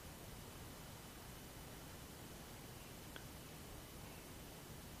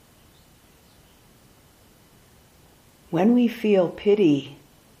 When we feel pity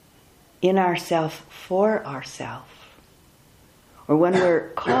in ourself for ourself, or when we're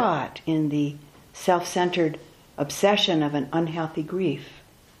caught in the self-centered obsession of an unhealthy grief,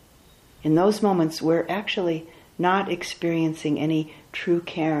 in those moments we're actually not experiencing any true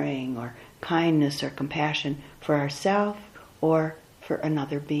caring or kindness or compassion for ourselves or for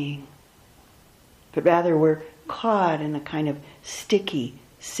another being. But rather we're caught in a kind of sticky,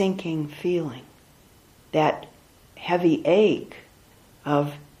 sinking feeling, that heavy ache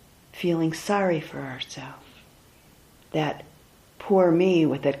of feeling sorry for ourselves, that poor me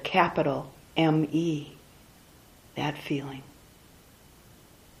with a capital M-E, that feeling.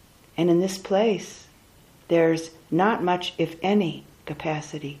 And in this place, there's not much, if any,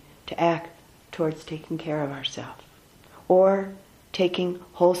 capacity to act towards taking care of ourselves, or taking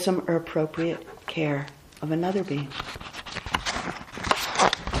wholesome or appropriate care of another being.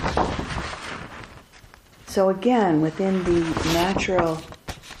 So again, within the natural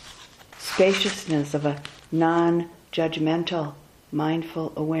spaciousness of a non-judgmental,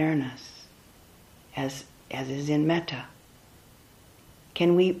 mindful awareness, as is in metta,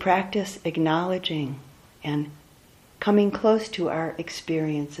 can we practice acknowledging and coming close to our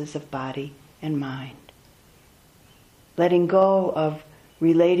experiences of body and mind, letting go of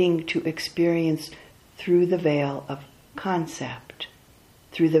relating to experience through the veil of concept,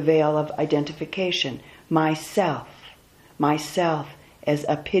 through the veil of identification, myself as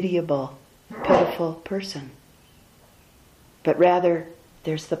a pitiable, pitiful person. But rather,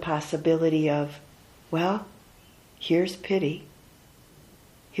 there's the possibility of, well, here's pity,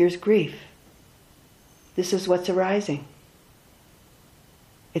 here's grief. This is what's arising.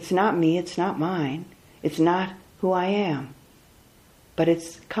 It's not me, it's not mine, it's not who I am, but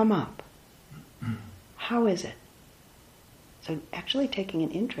it's come up. How is it? So actually taking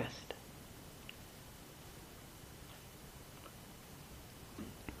an interest.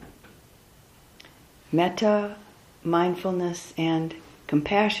 Metta, mindfulness, and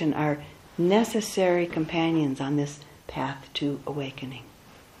compassion are necessary companions on this path to awakening.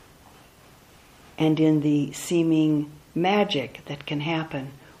 And in the seeming magic that can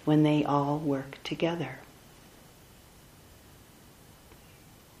happen when they all work together.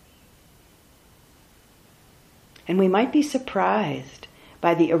 And we might be surprised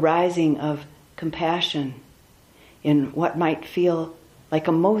by the arising of compassion in what might feel like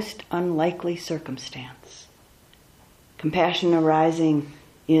a most unlikely circumstance. Compassion arising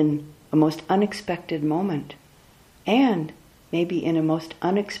in a most unexpected moment, and maybe in a most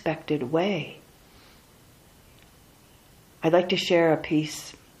unexpected way. I'd like to share a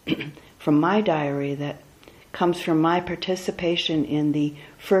piece from my diary that comes from my participation in the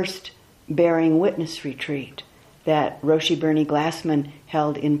first Bearing Witness retreat that Roshi Bernie Glassman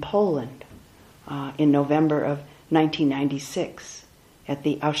held in Poland in November of 1996 at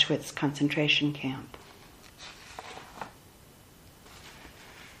the Auschwitz concentration camp.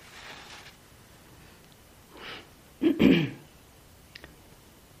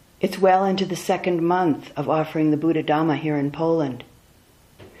 It's well into the second month of offering the Buddha Dhamma here in Poland.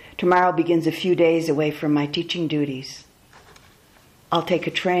 Tomorrow begins a few days away from my teaching duties. I'll take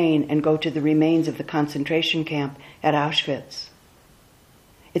a train and go to the remains of the concentration camp at Auschwitz.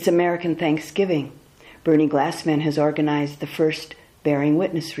 It's American Thanksgiving. Bernie Glassman has organized the first Bearing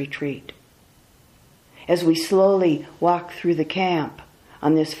Witness retreat. As we slowly walk through the camp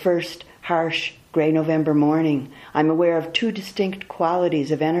on this first harsh gray November morning, I'm aware of two distinct qualities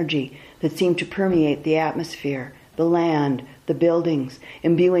of energy that seem to permeate the atmosphere, the land, the buildings,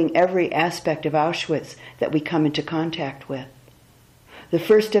 imbuing every aspect of Auschwitz that we come into contact with. The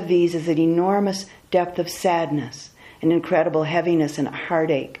first of these is an enormous depth of sadness, an incredible heaviness and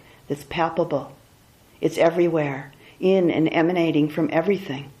heartache that's palpable. It's everywhere, in and emanating from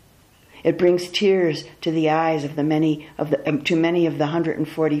everything. It brings tears to the eyes of many of the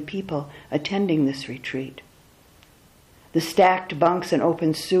 140 people attending this retreat. The stacked bunks and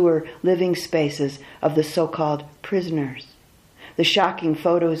open sewer living spaces of the so-called prisoners. The shocking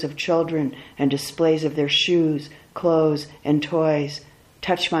photos of children and displays of their shoes, clothes, and toys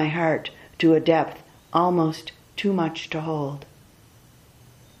touch my heart to a depth almost too much to hold.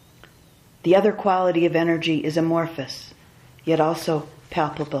 The other quality of energy is amorphous, yet also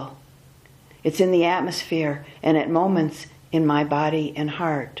palpable. It's in the atmosphere and at moments in my body and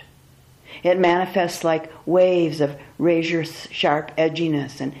heart. It manifests like waves of razor-sharp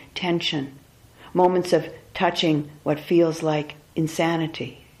edginess and tension, moments of touching what feels like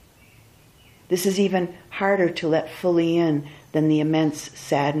insanity. This is even harder to let fully in than the immense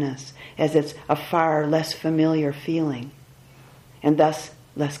sadness, as it's a far less familiar feeling, and thus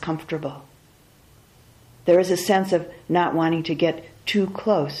less comfortable. There is a sense of not wanting to get too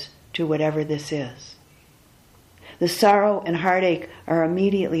close to whatever this is. The sorrow and heartache are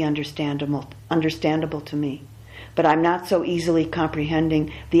immediately understandable to me, but I'm not so easily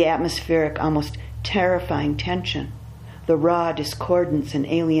comprehending the atmospheric, almost terrifying tension, the raw discordance and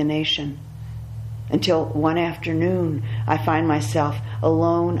alienation, until one afternoon I find myself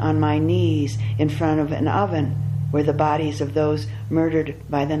alone on my knees in front of an oven where the bodies of those murdered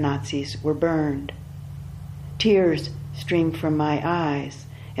by the Nazis were burned. Tears stream from my eyes,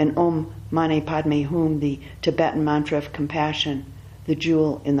 and Om Mani Padme Hum, the Tibetan mantra of compassion, the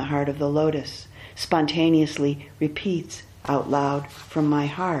jewel in the heart of the lotus, spontaneously repeats out loud from my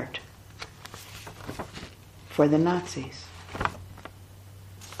heart for the Nazis.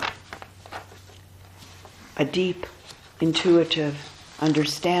 A deep, intuitive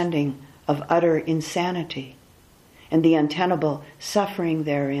understanding of utter insanity and the untenable suffering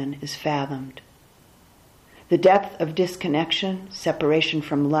therein is fathomed. The depth of disconnection, separation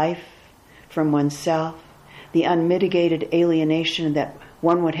from life, from oneself, the unmitigated alienation that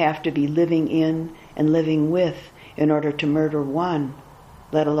one would have to be living in and living with in order to murder one,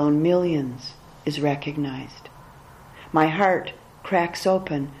 let alone millions, is recognized. My heart cracks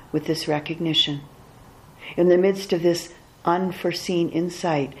open with this recognition. In the midst of this unforeseen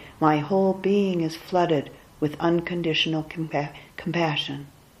insight, my whole being is flooded with unconditional compassion.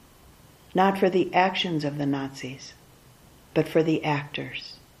 Not for the actions of the Nazis, but for the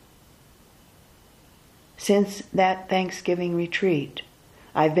actors. Since that Thanksgiving retreat,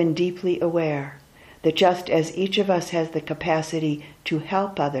 I've been deeply aware that just as each of us has the capacity to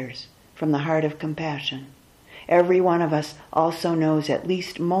help others from the heart of compassion, every one of us also knows at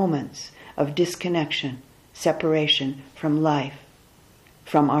least moments of disconnection, separation from life,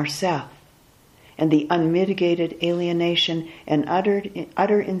 from ourself, and the unmitigated alienation and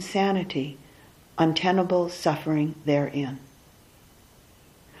utter insanity, untenable suffering therein.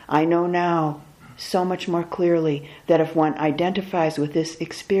 I know now so much more clearly that if one identifies with this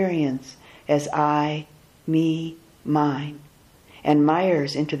experience as I, me, mine, and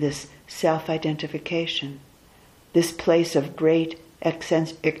mires into this self-identification, this place of great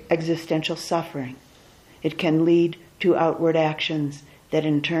existential suffering. It can lead to outward actions that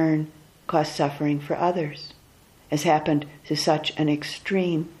in turn cause suffering for others, as happened to such an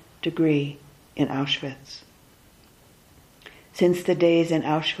extreme degree in Auschwitz. Since the days in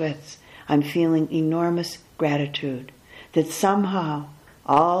Auschwitz, I'm feeling enormous gratitude that somehow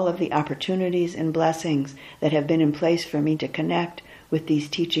all of the opportunities and blessings that have been in place for me to connect with these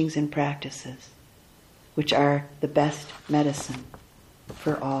teachings and practices, which are the best medicine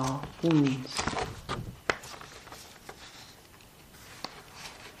for all wounds.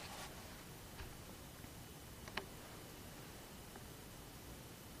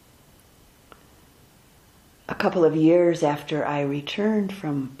 A couple of years after I returned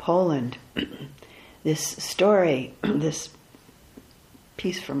from Poland, this story, this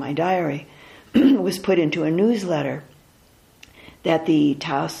piece from my diary, was put into a newsletter that the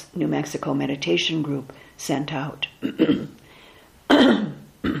Taos, New Mexico meditation group sent out.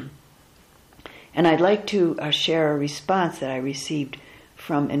 And I'd like to share a response that I received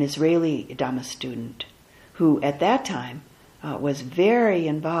from an Israeli Dhamma student who at that time was very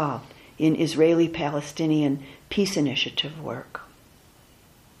involved in Israeli-Palestinian peace initiative work,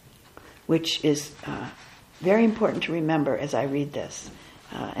 which is very important to remember as I read this,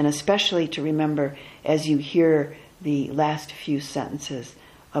 and especially to remember as you hear the last few sentences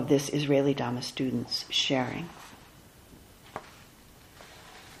of this Israeli Dhamma student's sharing.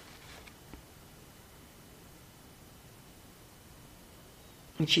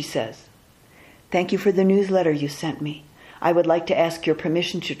 And she says, "Thank you for the newsletter you sent me. I would like to ask your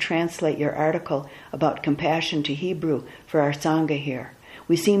permission to translate your article about compassion to Hebrew for our Sangha here.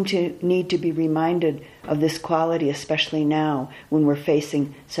 We seem to need to be reminded of this quality, especially now when we're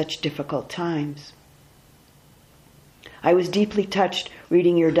facing such difficult times. I was deeply touched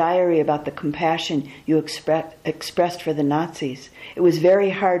reading your diary about the compassion you expressed for the Nazis. It was very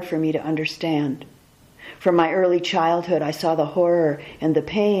hard for me to understand. From my early childhood, I saw the horror and the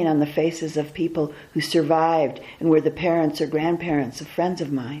pain on the faces of people who survived and were the parents or grandparents of friends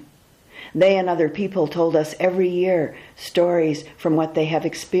of mine. They and other people told us every year stories from what they have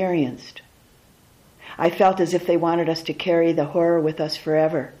experienced. I felt as if they wanted us to carry the horror with us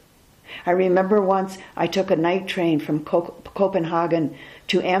forever. I remember once I took a night train from Copenhagen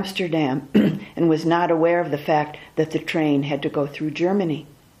to Amsterdam and was not aware of the fact that the train had to go through Germany.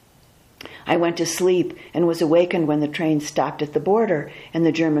 I went to sleep and was awakened when the train stopped at the border and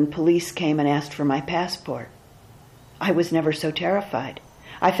the German police came and asked for my passport. I was never so terrified.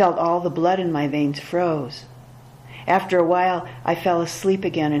 I felt all the blood in my veins froze. After a while, I fell asleep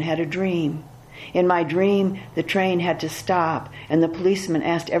again and had a dream. In my dream, the train had to stop and the policeman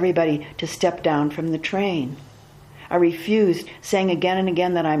asked everybody to step down from the train. I refused, saying again and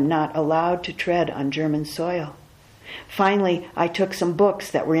again that I'm not allowed to tread on German soil. Finally, I took some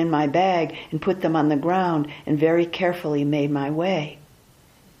books that were in my bag and put them on the ground and very carefully made my way.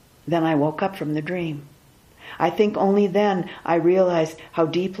 Then I woke up from the dream. I think only then I realized how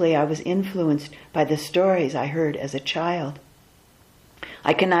deeply I was influenced by the stories I heard as a child.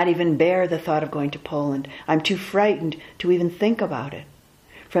 I cannot even bear the thought of going to Poland. I'm too frightened to even think about it.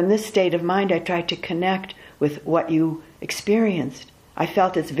 From this state of mind, I tried to connect with what you experienced. I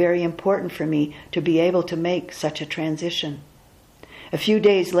felt it's very important for me to be able to make such a transition. A few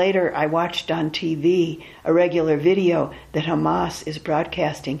days later, I watched on TV a regular video that Hamas is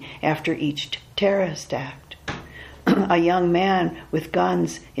broadcasting after each terrorist act. A young man with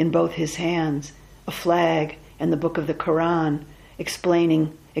guns in both his hands, a flag, and the book of the Quran,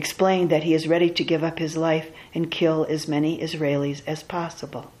 explained that he is ready to give up his life and kill as many Israelis as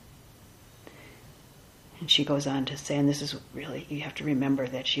possible. And she goes on to say, and this is really, you have to remember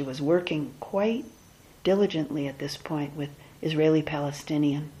that she was working quite diligently at this point with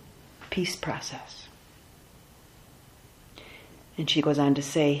Israeli-Palestinian peace process. And she goes on to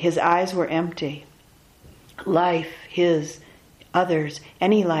say, his eyes were empty. Life, his, others,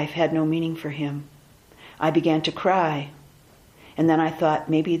 any life had no meaning for him. I began to cry. And then I thought,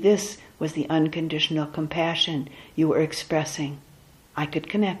 maybe this was the unconditional compassion you were expressing. I could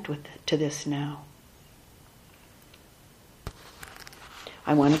connect to this now.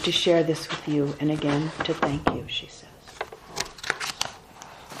 I wanted to share this with you, and again, to thank you, she says.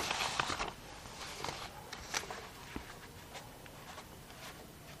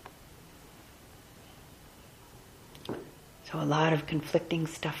 So a lot of conflicting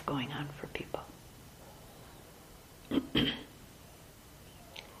stuff going on for people.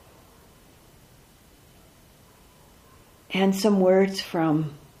 And some words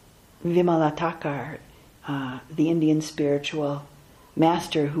from Vimalatakar, the Indian spiritual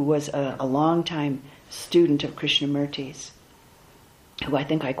master who was a long-time student of Krishnamurti's. who I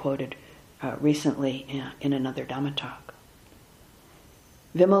think I quoted recently in another Dhamma talk.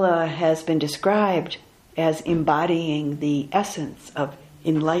 Vimala has been described as embodying the essence of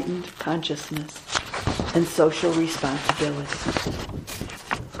enlightened consciousness and social responsibility.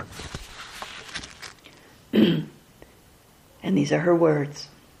 And these are her words.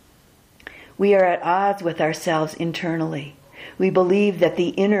 We are at odds with ourselves internally. We believe that the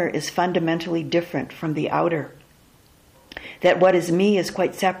inner is fundamentally different from the outer, that what is me is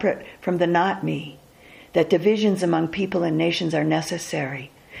quite separate from the not me, that divisions among people and nations are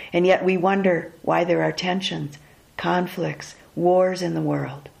necessary, and yet we wonder why there are tensions, conflicts, wars in the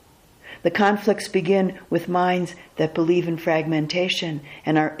world. The conflicts begin with minds that believe in fragmentation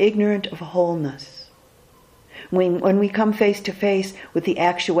and are ignorant of wholeness. When we come face to face with the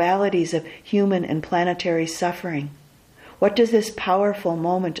actualities of human and planetary suffering, what does this powerful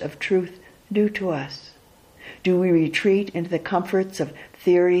moment of truth do to us? Do we retreat into the comforts of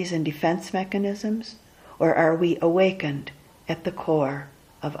theories and defense mechanisms, or are we awakened at the core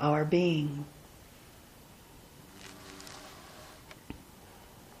of our being?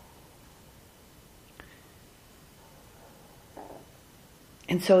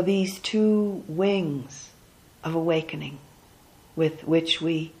 And so these two wings of awakening with which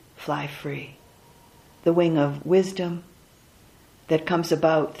we fly free, the wing of wisdom that comes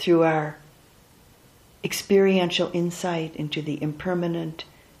about through our experiential insight into the impermanent,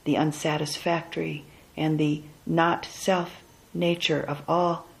 the unsatisfactory, and the not self nature of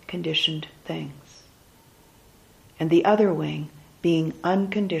all conditioned things. And the other wing being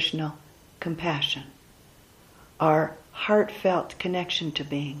unconditional compassion, our heartfelt connection to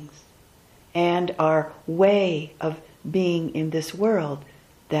beings, and our way of being in this world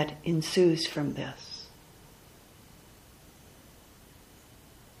that ensues from this.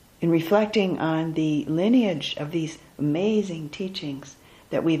 In reflecting on the lineage of these amazing teachings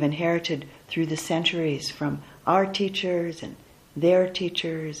that we've inherited through the centuries from our teachers and their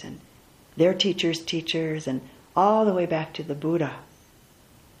teachers and their teachers' teachers and all the way back to the Buddha,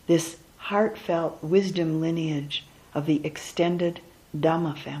 this heartfelt wisdom lineage of the extended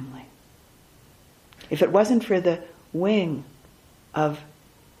Dhamma family. If it wasn't for the wing of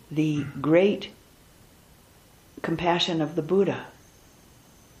the great compassion of the Buddha,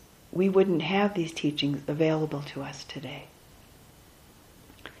 we wouldn't have these teachings available to us today.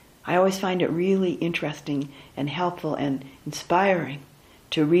 I always find it really interesting and helpful and inspiring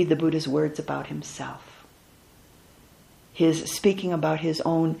to read the Buddha's words about himself. His speaking about his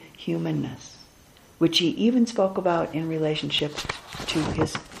own humanness, which he even spoke about in relationship to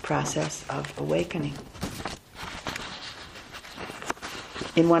his process of awakening.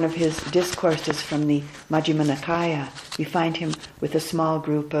 In one of his discourses from the Majjhima Nikaya, we find him with a small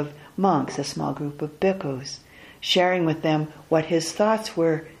group of monks, a small group of bhikkhus, sharing with them what his thoughts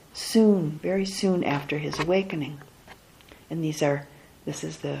were very soon after his awakening. And this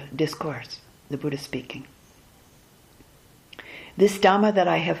is the discourse, the Buddha speaking. This Dhamma that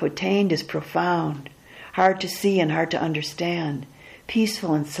I have attained is profound, hard to see and hard to understand,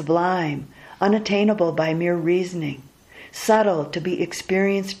 peaceful and sublime, unattainable by mere reasoning, subtle to be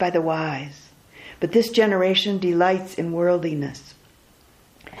experienced by the wise. But this generation delights in worldliness,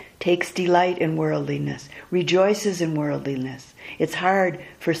 takes delight in worldliness, rejoices in worldliness. It's hard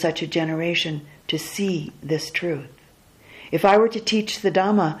for such a generation to see this truth. If I were to teach the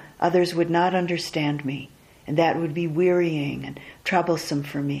Dhamma, others would not understand me, and that would be wearying and troublesome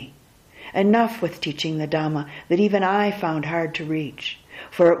for me. Enough with teaching the Dhamma that even I found hard to reach,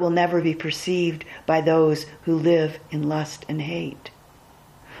 for it will never be perceived by those who live in lust and hate.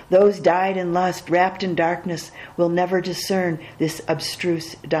 Those dyed in lust, wrapped in darkness, will never discern this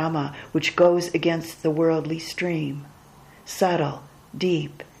abstruse Dhamma, which goes against the worldly stream, subtle,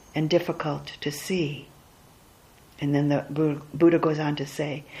 deep, and difficult to see. And then the Buddha goes on to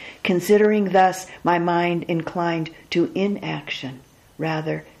say, considering thus my mind inclined to inaction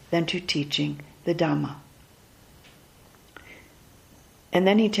rather than to teaching the Dhamma. And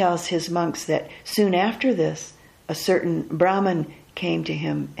then he tells his monks that soon after this, a certain Brahmin came to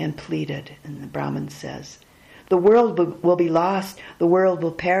him and pleaded. And the Brahmin says, the world will be lost, the world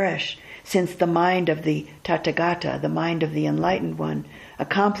will perish, since the mind of the Tathagata, the mind of the enlightened one,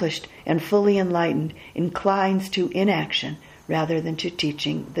 accomplished and fully enlightened, inclines to inaction rather than to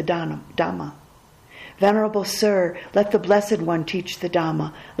teaching the Dhamma. Venerable Sir, let the Blessed One teach the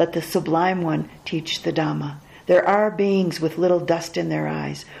Dhamma, let the Sublime One teach the Dhamma. There are beings with little dust in their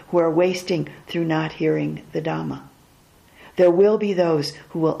eyes who are wasting through not hearing the Dhamma. There will be those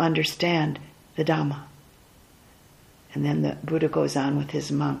who will understand the Dhamma. And then the Buddha goes on with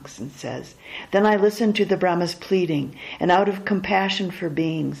his monks and says, "Then I listened to the Brahma's pleading, and out of compassion for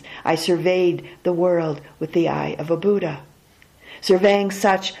beings, I surveyed the world with the eye of a Buddha. Surveying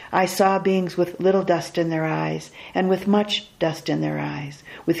such, I saw beings with little dust in their eyes, and with much dust in their eyes,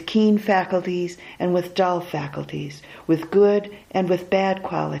 with keen faculties and with dull faculties, with good and with bad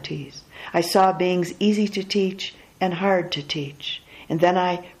qualities. I saw beings easy to teach and hard to teach. And then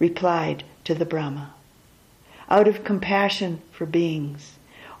I replied to the Brahma, out of compassion for beings,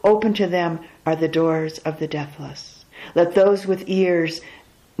 open to them are the doors of the deathless. Let those with ears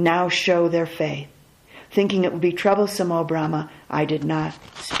now show their faith. Thinking it would be troublesome, O Brahma, I did not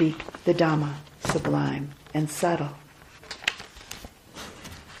speak the Dhamma, sublime and subtle."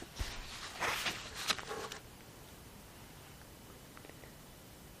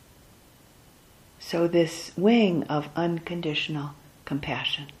 So this wing of unconditional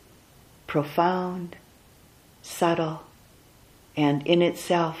compassion, profound, subtle, and in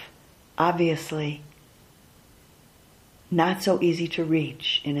itself, obviously, not so easy to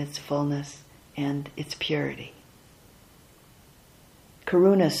reach in its fullness and its purity.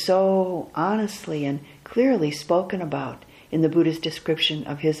 Karuna so honestly and clearly spoken about in the Buddha's description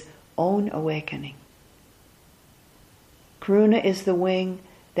of his own awakening. Karuna is the wing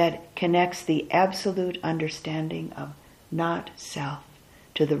that connects the absolute understanding of not self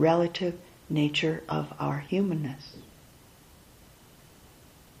to the relative nature of our humanness.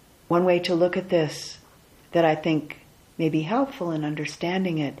 One way to look at this that I think may be helpful in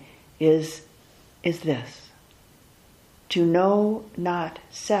understanding it is this. To know not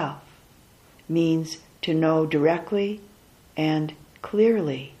self means to know directly and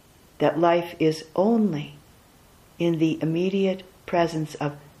clearly that life is only in the immediate presence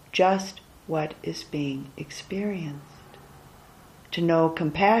of just what is being experienced. To know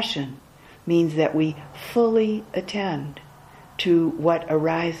compassion means that we fully attend to what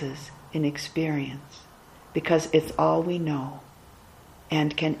arises in experience, because it's all we know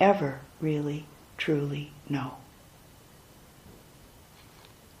and can ever really, truly know.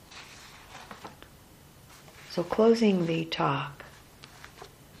 So closing the talk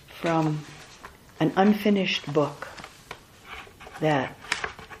from an unfinished book that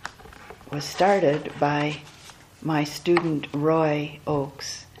was started by my student Roy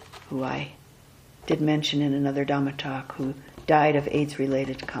Oakes, who I did mention in another Dhamma talk, who died of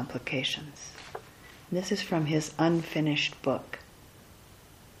AIDS-related complications. And this is from his unfinished book.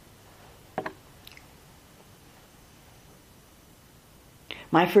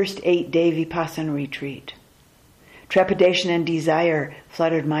 My first 8-day Vipassana retreat. Trepidation and desire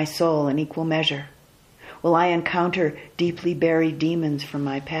flooded my soul in equal measure. Will I encounter deeply buried demons from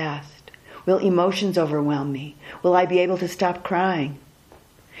my past? Will emotions overwhelm me? Will I be able to stop crying?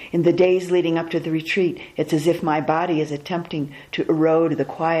 In the days leading up to the retreat, it's as if my body is attempting to erode the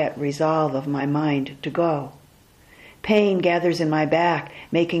quiet resolve of my mind to go. Pain gathers in my back,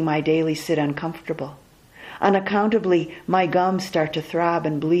 making my daily sit uncomfortable. Unaccountably, my gums start to throb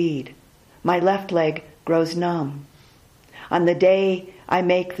and bleed. My left leg grows numb. On the day I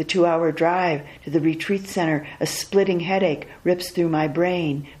make the 2-hour drive to the retreat center, a splitting headache rips through my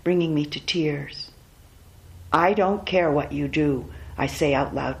brain, bringing me to tears. I don't care what you do, I say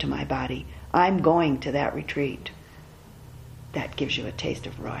out loud to my body. I'm going to that retreat. That gives you a taste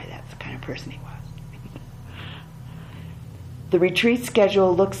of Roy. That's the kind of person he was. The retreat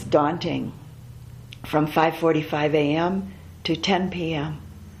schedule looks daunting. From 5:45 a.m. to 10 p.m.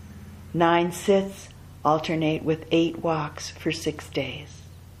 9 sits alternate with 8 walks for 6 days.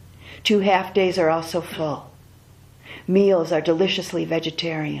 2 half-days are also full. Meals are deliciously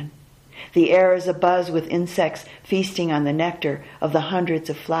vegetarian. The air is abuzz with insects feasting on the nectar of the hundreds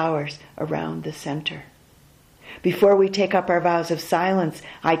of flowers around the center. Before we take up our vows of silence,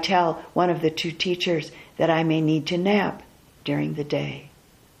 I tell one of the 2 teachers that I may need to nap during the day.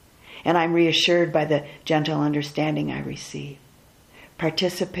 And I'm reassured by the gentle understanding I receive.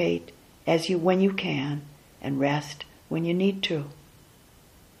 Participate when you can, and rest when you need to.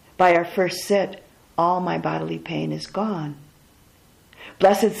 By our first sit, all my bodily pain is gone.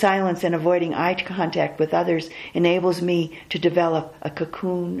 Blessed silence and avoiding eye contact with others enables me to develop a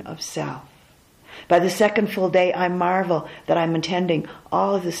cocoon of self. By the second full day, I marvel that I'm attending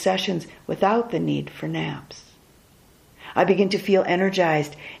all of the sessions without the need for naps. I begin to feel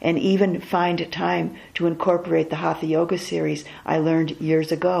energized and even find time to incorporate the Hatha Yoga series I learned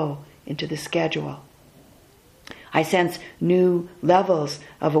years ago into the schedule. I sense new levels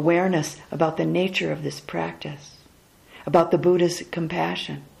of awareness about the nature of this practice, about the Buddha's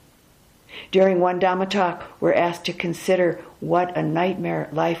compassion. During one Dhamma talk, we're asked to consider what a nightmare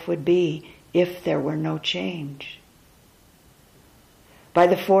life would be if there were no change. By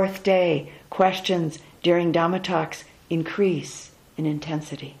the fourth day, questions during Dhamma talks increase in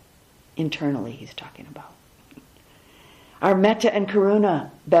intensity. Internally, he's talking about. Are metta and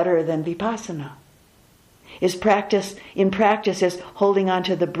karuna better than vipassana? Is practice holding on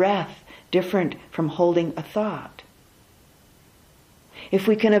to the breath different from holding a thought? If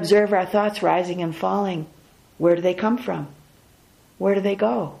we can observe our thoughts rising and falling, where do they come from? Where do they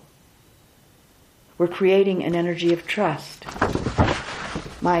go? We're creating an energy of trust.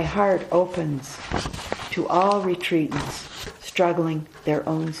 My heart opens to all retreatants struggling their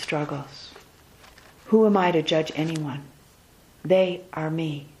own struggles. Who am I to judge anyone? They are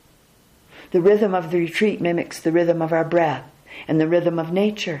me. The rhythm of the retreat mimics the rhythm of our breath and the rhythm of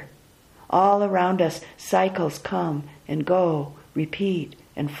nature. All around us, cycles come and go, repeat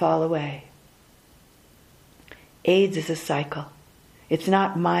and fall away. AIDS is a cycle. It's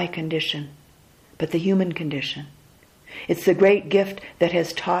not my condition, but the human condition. It's the great gift that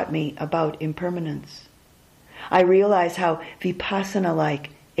has taught me about impermanence. I realize how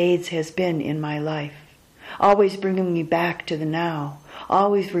vipassana-like AIDS has been in my life, always bringing me back to the now,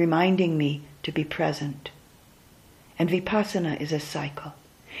 always reminding me to be present. And vipassana is a cycle.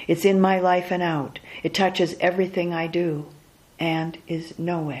 It's in my life and out. It touches everything I do and is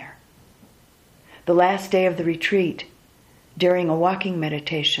nowhere. The last day of the retreat, during a walking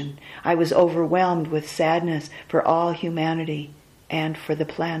meditation, I was overwhelmed with sadness for all humanity and for the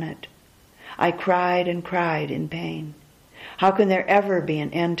planet. I cried and cried in pain. How can there ever be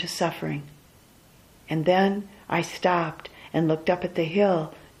an end to suffering? And then I stopped and looked up at the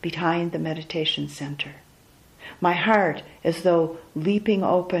hill behind the meditation center. My heart as though leaping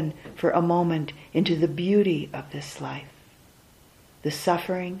open for a moment into the beauty of this life. The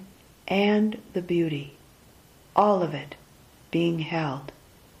suffering and the beauty, all of it being held,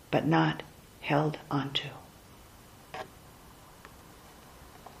 but not held onto.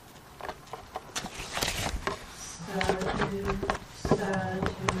 Sadhu,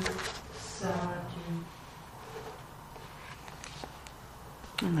 sadhu, sadhu.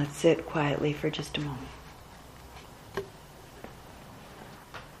 And let's sit quietly for just a moment.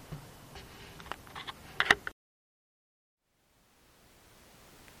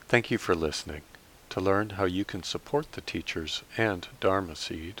 Thank you for listening. To learn how you can support the teachers and Dharma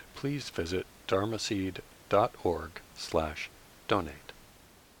Seed, please visit dharmaseed.org/donate.